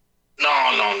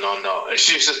 No.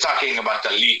 She's just talking about the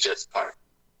leeches part.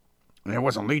 It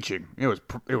wasn't leeching.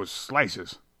 It was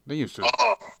slices. They used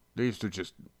to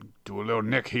just do a little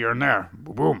nick here and there.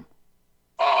 Boom.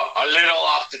 A little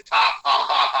off the top. Ha,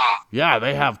 ha, ha. Yeah,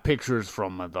 they have pictures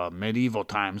from the medieval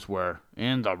times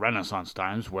and the Renaissance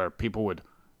times where people would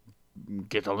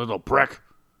get a little prick,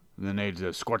 and then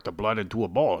they'd squirt the blood into a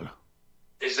bowl.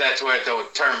 Is that where the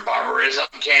term barbarism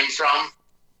came from?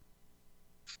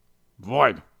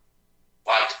 Void.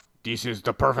 What? This is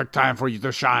the perfect time for you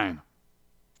to shine.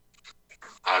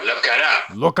 I'll look it up.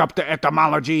 Look up the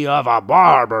etymology of a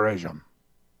barbarism.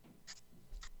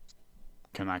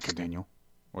 Can I continue?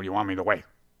 Or do you want me to wait?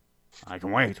 I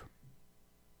can wait.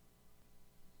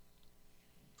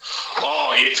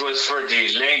 Oh, it was for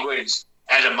the language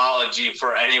etymology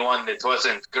for anyone that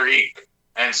wasn't Greek.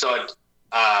 And so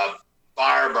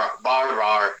barbar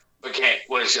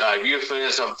was a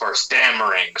euphemism for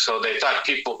stammering. So they thought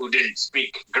people who didn't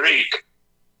speak Greek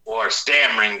were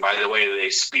stammering by the way they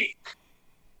speak.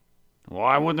 Well,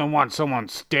 I wouldn't want someone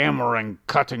stammering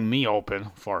cutting me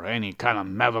open for any kind of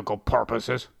medical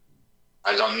purposes.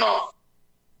 I don't know.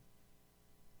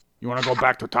 You want to go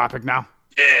back to topic now?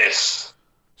 Yes.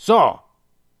 So,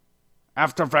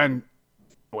 after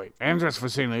Andreas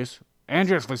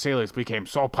Vesalius became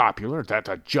so popular that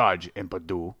a judge in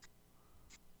Purdue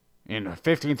in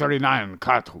 1539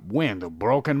 caught wind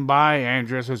broken by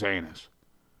Andreas' anus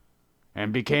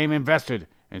and became invested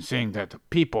in seeing that the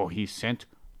people he sent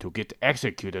to get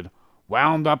executed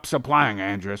wound up supplying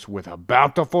Andreas with a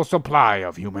bountiful supply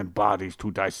of human bodies to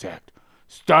dissect,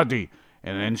 study,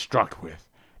 and instruct with,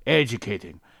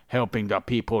 educating, helping the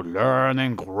people learn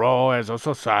and grow as a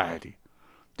society.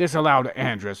 This allowed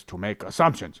Andreas to make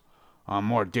assumptions on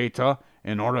more data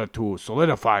in order to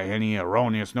solidify any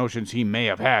erroneous notions he may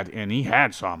have had, and he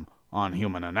had some, on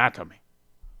human anatomy.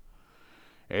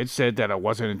 It's said that it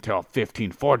wasn't until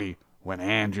 1540 when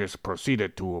Andreas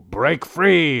proceeded to break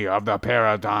free of the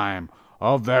paradigm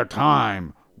of their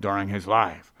time during his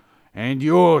life and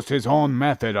used his own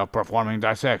method of performing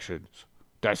dissections,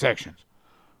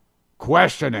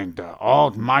 questioning the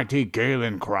almighty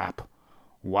Galen crap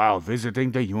while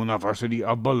visiting the University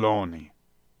of Bologna.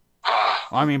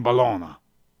 Bologna.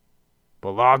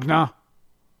 Bologna?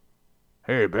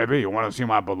 Hey, baby, you want to see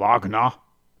my Bologna? Nah,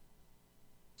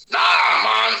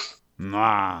 man.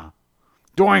 Nah.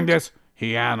 Doing this,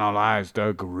 he analyzed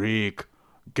the Greek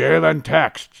Galen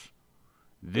texts.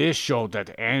 This showed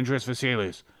that Andreas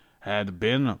Vesalius had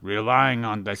been relying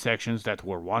on dissections that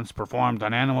were once performed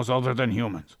on animals other than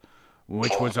humans,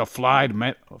 which was a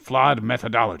flawed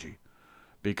methodology.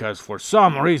 Because for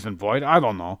some reason, Void, I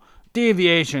don't know,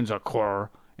 deviations occur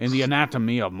in the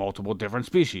anatomy of multiple different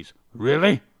species.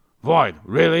 Really? Void,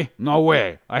 really? No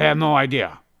way. I had no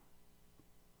idea.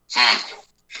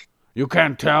 You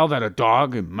can't tell that a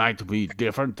dog might be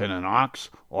different than an ox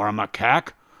or a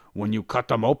macaque when you cut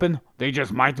them open? They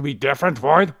just might be different,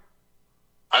 Void?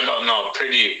 I don't know.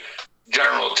 Pretty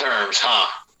general terms, huh?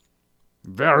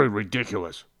 Very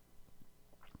ridiculous.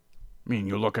 I mean,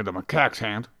 you look at the macaque's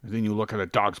hand, and then you look at a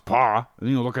dog's paw, and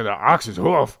then you look at the ox's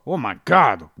hoof. Oh my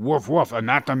God, woof woof,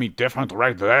 anatomy different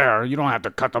right there. You don't have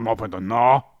to cut them open to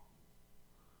know.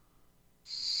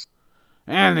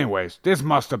 Anyways, this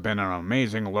must have been an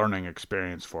amazing learning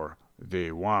experience for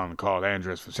the one called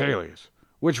Andreas Vesalius,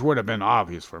 which would have been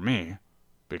obvious for me,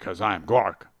 because I am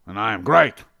Gork, and I am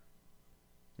great.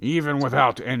 Even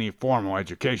without any formal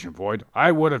education, Void,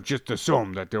 I would have just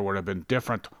assumed that there would have been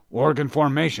different organ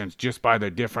formations just by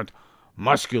the different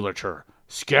musculature,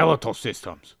 skeletal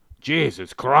systems.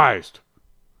 Jesus Christ.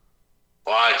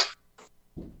 What?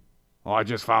 Oh, I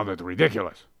just found it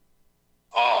ridiculous.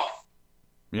 Oh.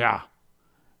 Yeah.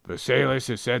 Vesalius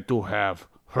is said to have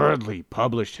hurriedly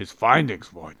published his findings,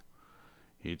 Void.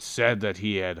 It's said that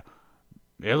he had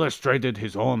illustrated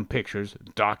his own pictures,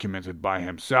 documented by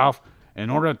himself, in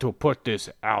order to put this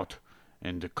out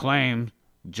and to claim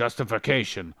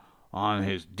justification on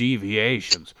his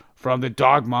deviations from the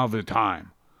dogma of the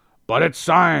time. But it's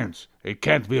science. It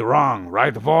can't be wrong,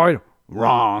 right, Void?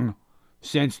 Wrong.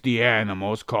 Since the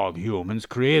animals called humans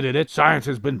created it, science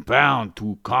has been bound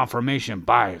to confirmation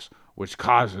bias, which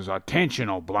causes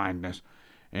attentional blindness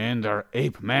in their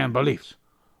ape-man beliefs.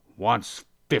 Once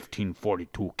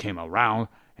 1542 came around,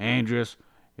 Andreas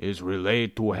is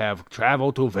relayed to have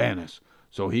traveled to Venice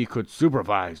so he could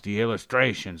supervise the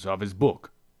illustrations of his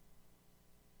book.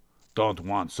 Don't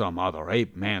want some other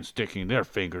ape-man sticking their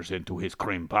fingers into his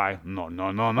cream pie. No,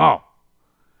 no, no, no.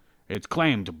 It's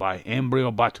claimed by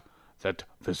EmbryoBot that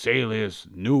Vesalius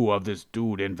knew of this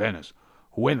dude in Venice,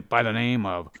 who went by the name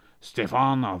of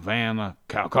Stefan van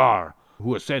Calcar, who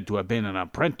was said to have been an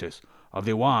apprentice of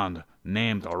the one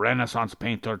named Renaissance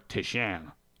painter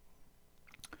Titian.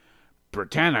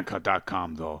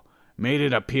 Britannica.com, though, made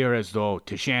it appear as though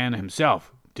Titian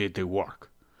himself did the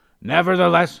work.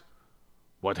 Nevertheless,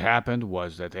 what happened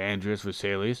was that Andreas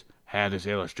Vesalius had his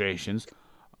illustrations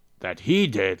that he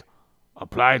did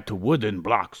applied to wooden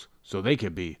blocks so they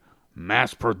could be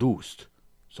mass-produced,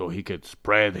 so he could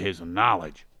spread his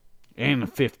knowledge. In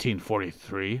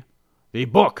 1543, the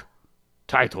book,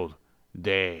 titled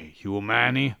De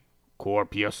Humani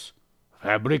Corpus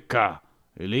Fabrica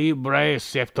Libre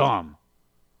Septum,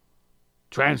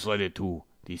 translated to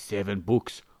the 7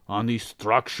 books on the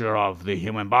structure of the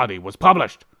human body, was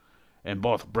published. In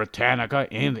both Britannica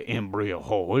and Embryo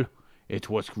Whole, it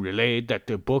was relayed that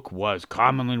the book was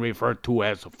commonly referred to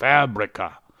as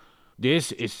Fabrica.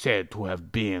 This is said to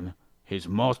have been his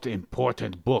most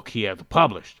important book he had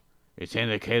published, It's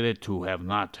indicated to have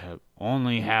not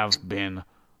only have been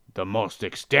the most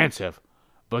extensive,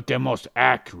 but the most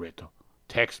accurate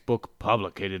textbook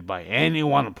published by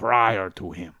anyone prior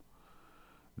to him.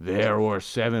 There were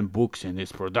 7 books in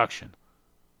this production,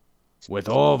 with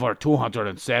over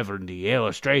 270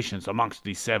 illustrations amongst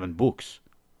these 7 books.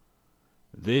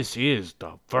 This is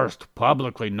the first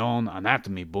publicly known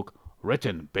anatomy book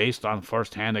written based on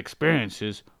first-hand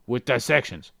experiences with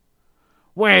dissections.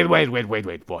 Wait,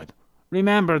 Void.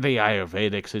 Remember the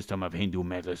Ayurvedic system of Hindu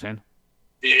medicine?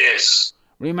 Yes.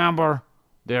 Remember,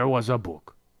 there was a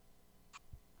book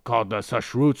called the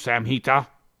Sushruta Samhita,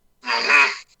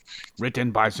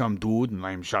 written by some dude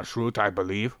named Shashrut, I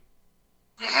believe.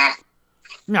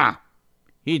 Yeah,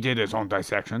 he did his own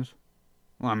dissections.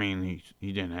 Well, I mean,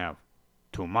 he didn't have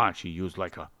too much. He used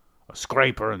like a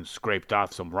scraper and scraped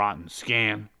off some rotten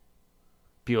skin,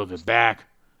 peeled it back.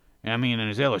 I mean, and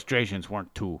his illustrations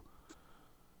weren't too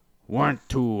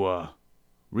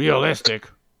realistic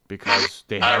because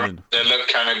they hadn't. They look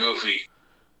kind of goofy.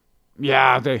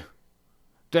 Yeah,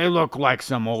 they look like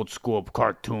some old school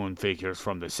cartoon figures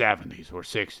from the 70s or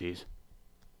 60s.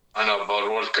 I know, but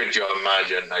what could you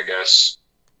imagine, I guess?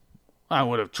 I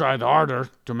would have tried harder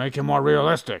to make him more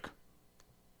realistic.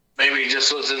 Maybe he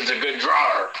just wasn't a good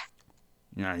drawer.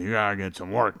 Yeah, you gotta get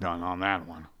some work done on that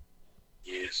one.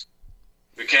 Yes.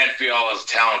 We can't be all as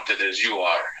talented as you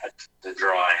are at the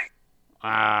drawing.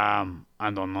 I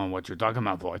don't know what you're talking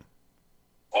about, Void.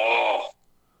 Oh,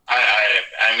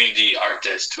 I mean the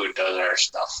artist who does our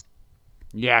stuff.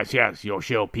 Yes,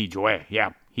 Yoshio P. Joe.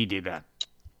 Yeah, he did that.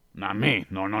 Not me.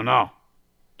 No.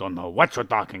 Don't know what you're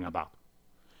talking about.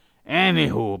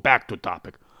 Anywho, back to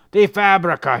topic. The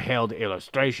Fabrica held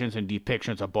illustrations and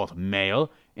depictions of both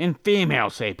male and female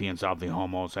sapiens of the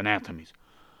Homo's anatomies,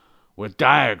 with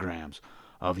diagrams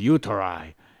of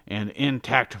uteri and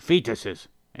intact fetuses.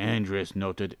 Andreas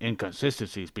noted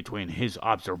inconsistencies between his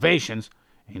observations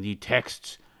and the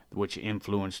texts which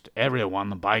influenced everyone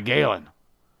by Galen.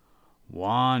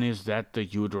 One is that the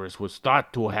uterus was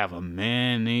thought to have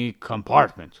many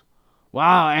compartments,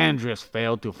 while Andreas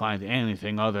failed to find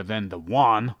anything other than the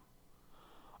one.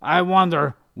 I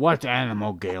wonder what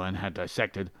animal Galen had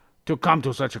dissected to come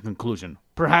to such a conclusion.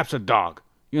 Perhaps a dog.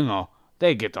 You know,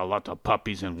 they get a lot of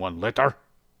puppies in one litter.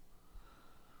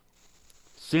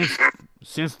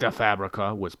 Since the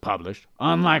Fabrica was published,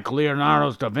 unlike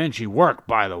Leonardo's da Vinci work,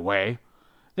 by the way,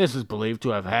 this is believed to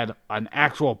have had an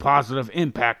actual positive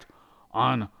impact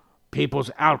on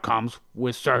people's outcomes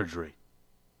with surgery.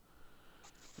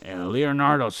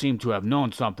 Leonardo seemed to have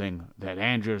known something that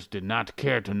Andreas did not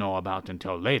care to know about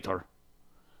until later.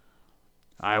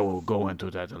 I will go into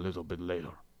that a little bit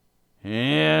later.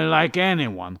 Like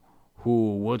anyone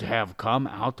who would have come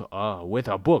out with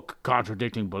a book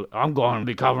contradicting... I'm going to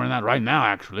be covering that right now,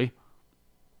 actually.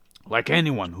 Like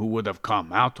anyone who would have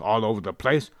come out all over the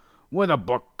place with a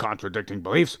book contradicting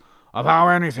beliefs of how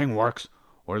anything works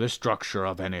or the structure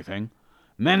of anything,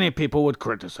 many people would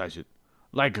criticize it,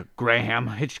 like Graham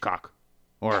Hitchcock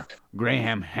or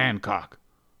Graham Hancock.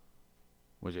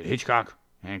 Was it Hitchcock?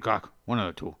 Hancock? One of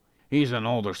the two. He's an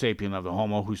older sapien of the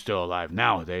Homo who's still alive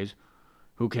nowadays,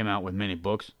 who came out with many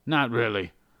books. Not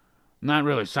really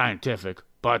scientific,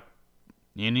 but...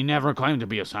 And he never claimed to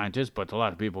be a scientist, but a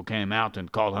lot of people came out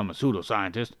and called him a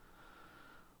pseudoscientist.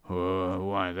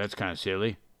 Why, that's kind of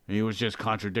silly. He was just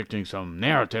contradicting some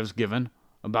narratives given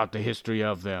about the history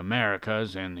of the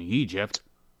Americas and Egypt.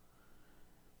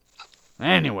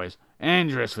 Anyways,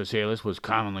 Andreas Vesalius was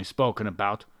commonly spoken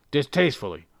about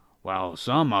distastefully, while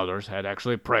some others had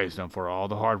actually praised him for all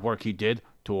the hard work he did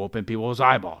to open people's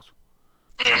eyeballs.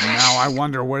 Now I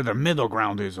wonder where the middle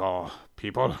ground is, all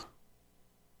people.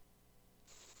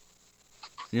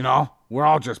 You know, we're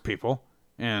all just people,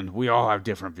 and we all have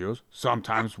different views.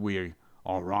 Sometimes we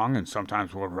are wrong, and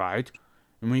sometimes we're right.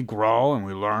 And we grow and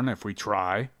we learn if we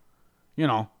try. You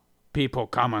know, people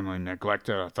commonly neglect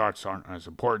that our thoughts aren't as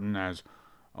important as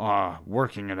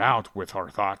working it out with our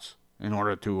thoughts in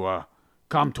order to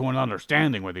come to an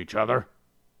understanding with each other.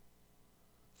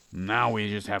 Now we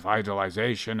just have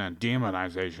idolization and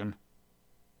demonization.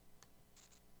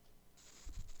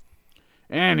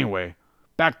 Anyway,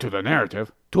 back to the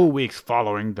narrative. 2 weeks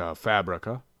following the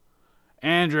Fabrica,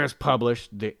 Andreas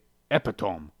published the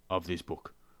epitome of this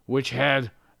book, which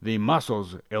had the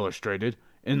muscles illustrated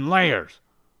in layers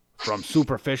from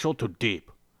superficial to deep,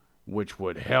 which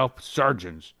would help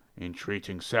surgeons in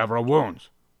treating several wounds.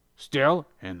 Still,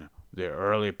 in the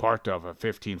early part of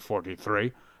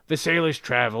 1543, Vesalius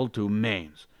traveled to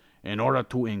Mainz in order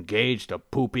to engage the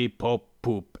poopy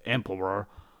pope emperor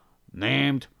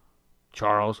named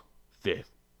Charles V,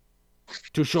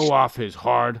 to show off his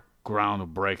hard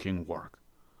groundbreaking work.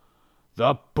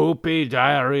 The poopy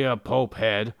diarrhea Pope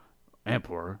head,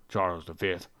 Emperor Charles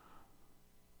V,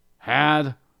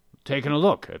 had taken a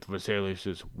look at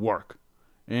Vesalius' work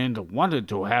and wanted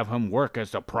to have him work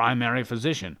as the primary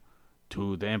physician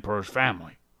to the emperor's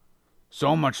family.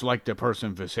 So much like the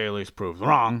person Vesalius proved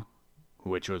wrong,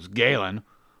 which was Galen,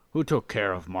 who took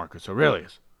care of Marcus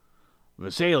Aurelius.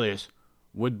 Vesalius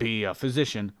would be a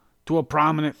physician to a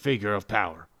prominent figure of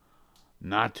power,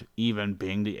 not even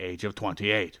being the age of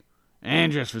 28.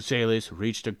 Andreas Vesalius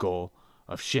reached the goal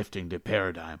of shifting the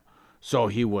paradigm, so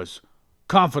he was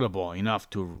comfortable enough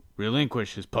to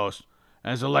relinquish his post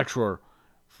as a lecturer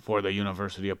for the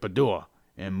University of Padua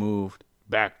and moved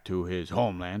back to his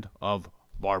homeland of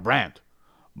Brabant.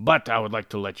 But I would like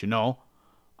to let you know,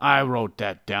 I wrote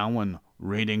that down when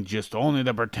reading just only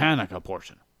the Britannica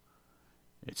portion.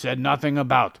 It said nothing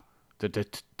about the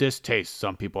distaste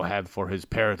some people had for his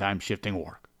paradigm-shifting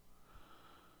work.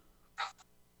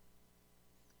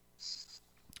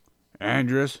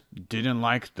 Andreas didn't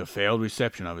like the failed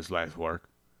reception of his last work.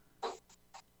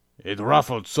 It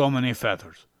ruffled so many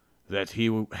feathers that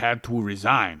he had to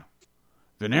resign.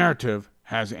 The narrative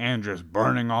has Andreas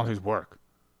burning all his work,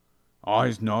 all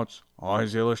his notes, all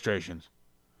his illustrations.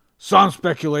 Some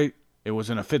speculate it was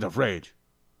in a fit of rage.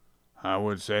 I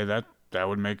would say that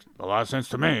would make a lot of sense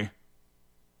to me.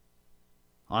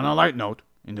 On a light note,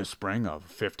 in the spring of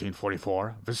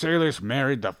 1544, Vesalius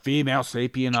married the female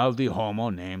sapien of the Homo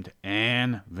named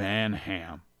Anne van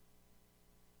Ham.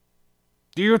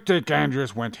 Do you think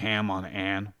Andreas went ham on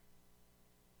Anne?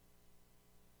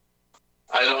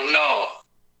 I don't know.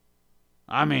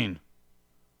 I mean,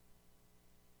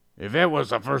 if it was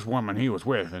the first woman he was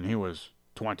with and he was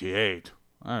 28,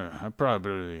 I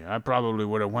probably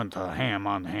would have went to ham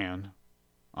on Anne.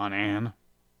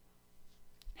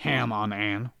 Ham on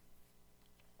Anne.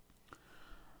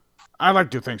 I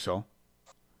like to think so.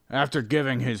 After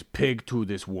giving his pig to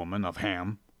this woman of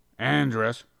Ham,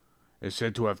 Andreas is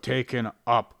said to have taken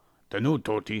up the new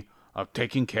duty of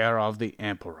taking care of the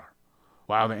emperor,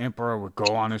 while the emperor would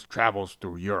go on his travels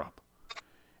through Europe.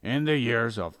 In the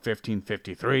years of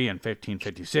 1553 and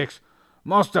 1556,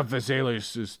 most of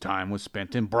Vesalius' time was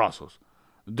spent in Brussels.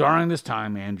 During this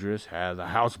time, Andreas had a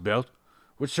house built,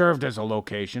 which served as a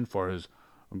location for his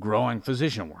growing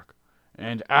physician work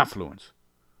and affluence.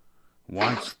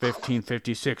 Once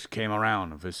 1556 came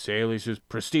around, Vesalius'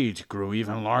 prestige grew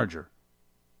even larger.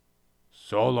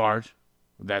 So large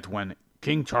that when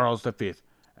King Charles V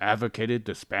advocated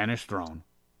the Spanish throne,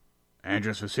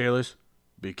 Andreas Vesalius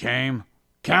became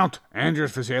Count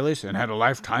Andreas Vesalius and had a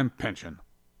lifetime pension.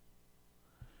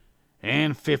 In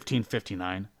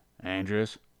 1559,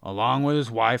 Andreas, along with his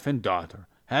wife and daughter,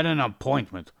 had an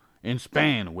appointment in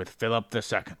Spain with Philip II,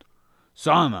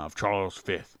 son of Charles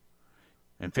V.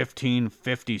 In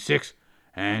 1556,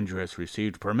 Andreas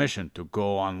received permission to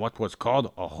go on what was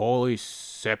called a Holy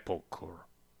Sepulchre.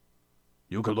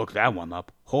 You could look that one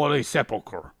up. Holy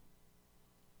Sepulchre.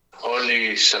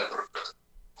 Holy Sepulchre.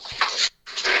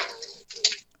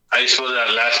 I spell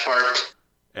that last part.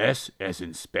 S as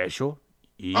in special,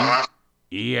 E,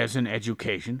 E as in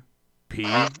education, P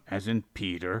as in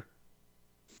Peter,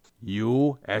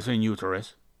 U as in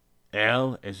uterus,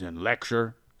 L as in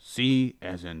lecture, C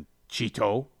as in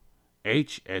Cheeto,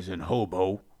 H as in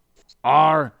hobo,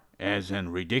 R as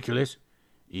in ridiculous,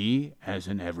 E as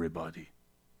in everybody.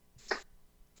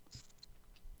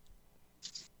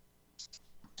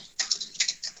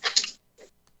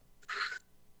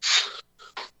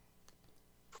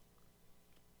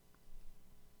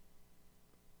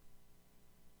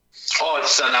 Oh,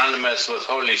 it's synonymous with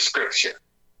Holy Scripture.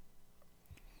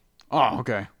 Oh,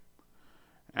 okay.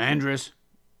 Andreas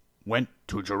went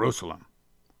to Jerusalem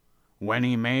when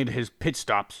he made his pit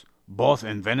stops both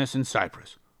in Venice and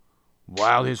Cyprus,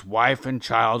 while his wife and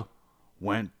child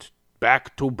went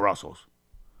back to Brussels.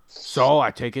 So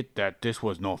I take it that this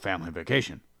was no family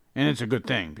vacation, and it's a good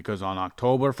thing, because on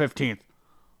October 15th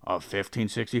of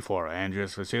 1564,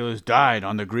 Andreas Vesalius died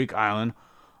on the Greek island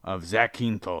of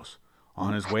Zakynthos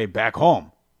on his way back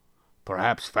home.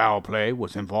 Perhaps foul play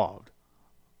was involved.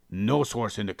 No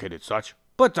source indicated such,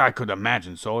 but I could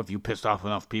imagine so if you pissed off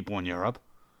enough people in Europe.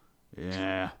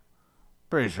 Yeah,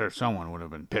 pretty sure someone would have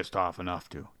been pissed off enough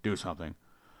to do something.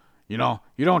 You know,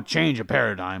 you don't change a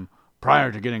paradigm prior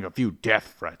to getting a few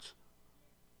death threats.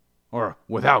 Or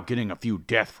without getting a few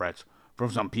death threats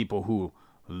from some people who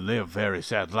live very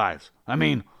sad lives. I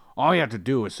mean, all you have to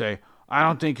do is say, I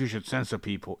don't think you should censor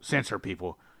people,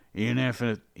 even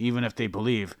if they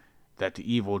believe that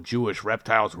the evil Jewish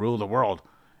reptiles rule the world,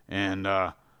 and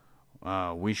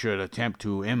we should attempt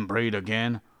to inbreed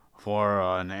again for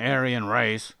an Aryan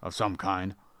race of some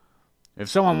kind. If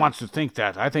someone wants to think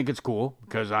that, I think it's cool,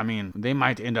 because, I mean, they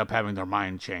might end up having their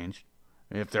mind changed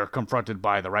if they're confronted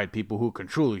by the right people who can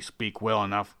truly speak well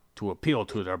enough to appeal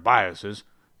to their biases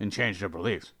and change their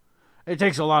beliefs. It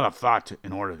takes a lot of thought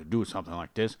in order to do something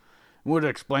like this. It would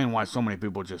explain why so many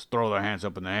people just throw their hands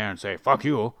up in the air and say, fuck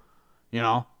you, you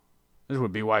know? This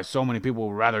would be why so many people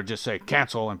would rather just say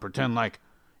cancel and pretend like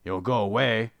it'll go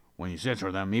away when you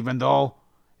censor them, even though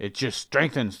it just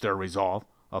strengthens their resolve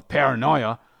of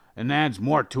paranoia and adds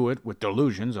more to it with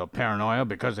delusions of paranoia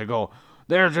because they go,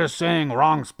 they're just saying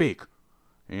wrong speak.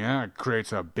 Yeah, it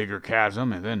creates a bigger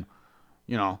chasm, and then,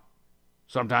 you know,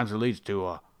 sometimes it leads to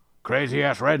a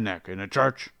crazy-ass redneck in a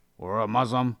church or a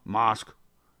Muslim mosque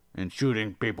and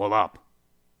shooting people up.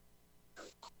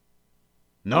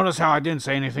 Notice how I didn't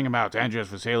say anything about Andreas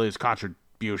Vesalius'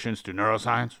 contributions to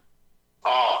neuroscience?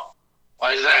 Oh,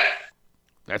 why is that?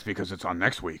 That's because it's on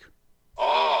next week.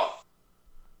 Oh.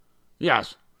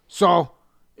 Yes. So,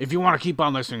 if you want to keep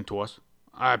on listening to us,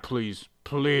 please,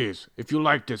 if you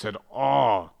like this at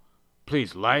all,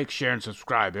 please like, share, and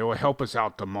subscribe. It will help us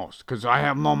out the most, because I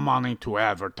have no money to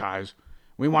advertise.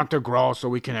 We want to grow so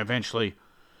we can eventually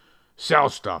sell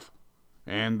stuff.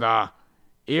 And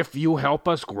if you help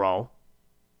us grow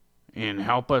and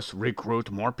help us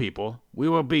recruit more people, we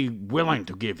will be willing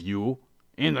to give you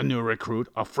and the new recruit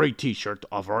a free t-shirt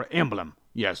of our emblem.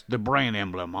 Yes, the brain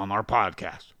emblem on our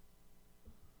podcast.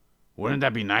 Wouldn't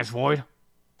that be nice, Void?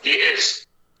 Yes.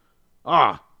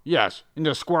 Ah, yes, in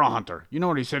the Squirrel Hunter. You know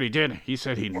what he said he did? He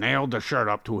said he nailed the shirt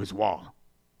up to his wall.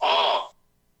 Oh,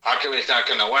 how come it's not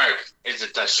going to work? Is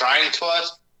it a shrine to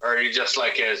us, or are you just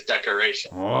like it as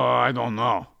decoration? Oh, I don't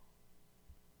know.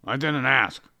 I didn't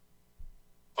ask.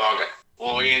 Okay.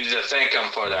 Well, we need to thank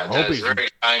him for that. That's very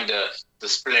kind to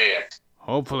display it.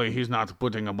 Hopefully he's not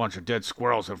putting a bunch of dead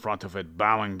squirrels in front of it,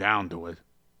 bowing down to it.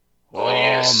 Oh,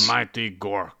 yes. Almighty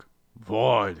Gork,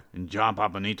 Void, and John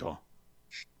Papanito.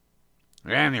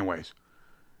 Anyways,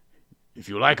 if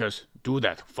you like us, do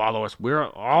that. Follow us. We're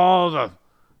all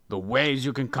the ways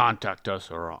you can contact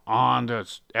us are on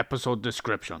the episode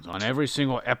descriptions. On every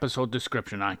single episode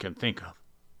description I can think of.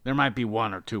 There might be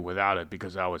one or two without it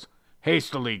because I was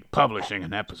hastily publishing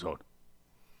an episode.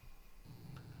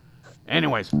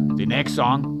 Anyways, the next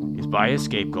song is by a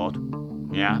Scapegoat.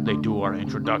 Yeah, they do our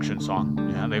introduction song.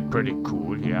 Yeah, they're pretty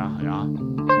cool. Yeah.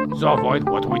 So, Void,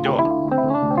 what do we do?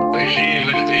 We leave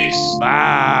in peace.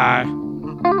 Bye.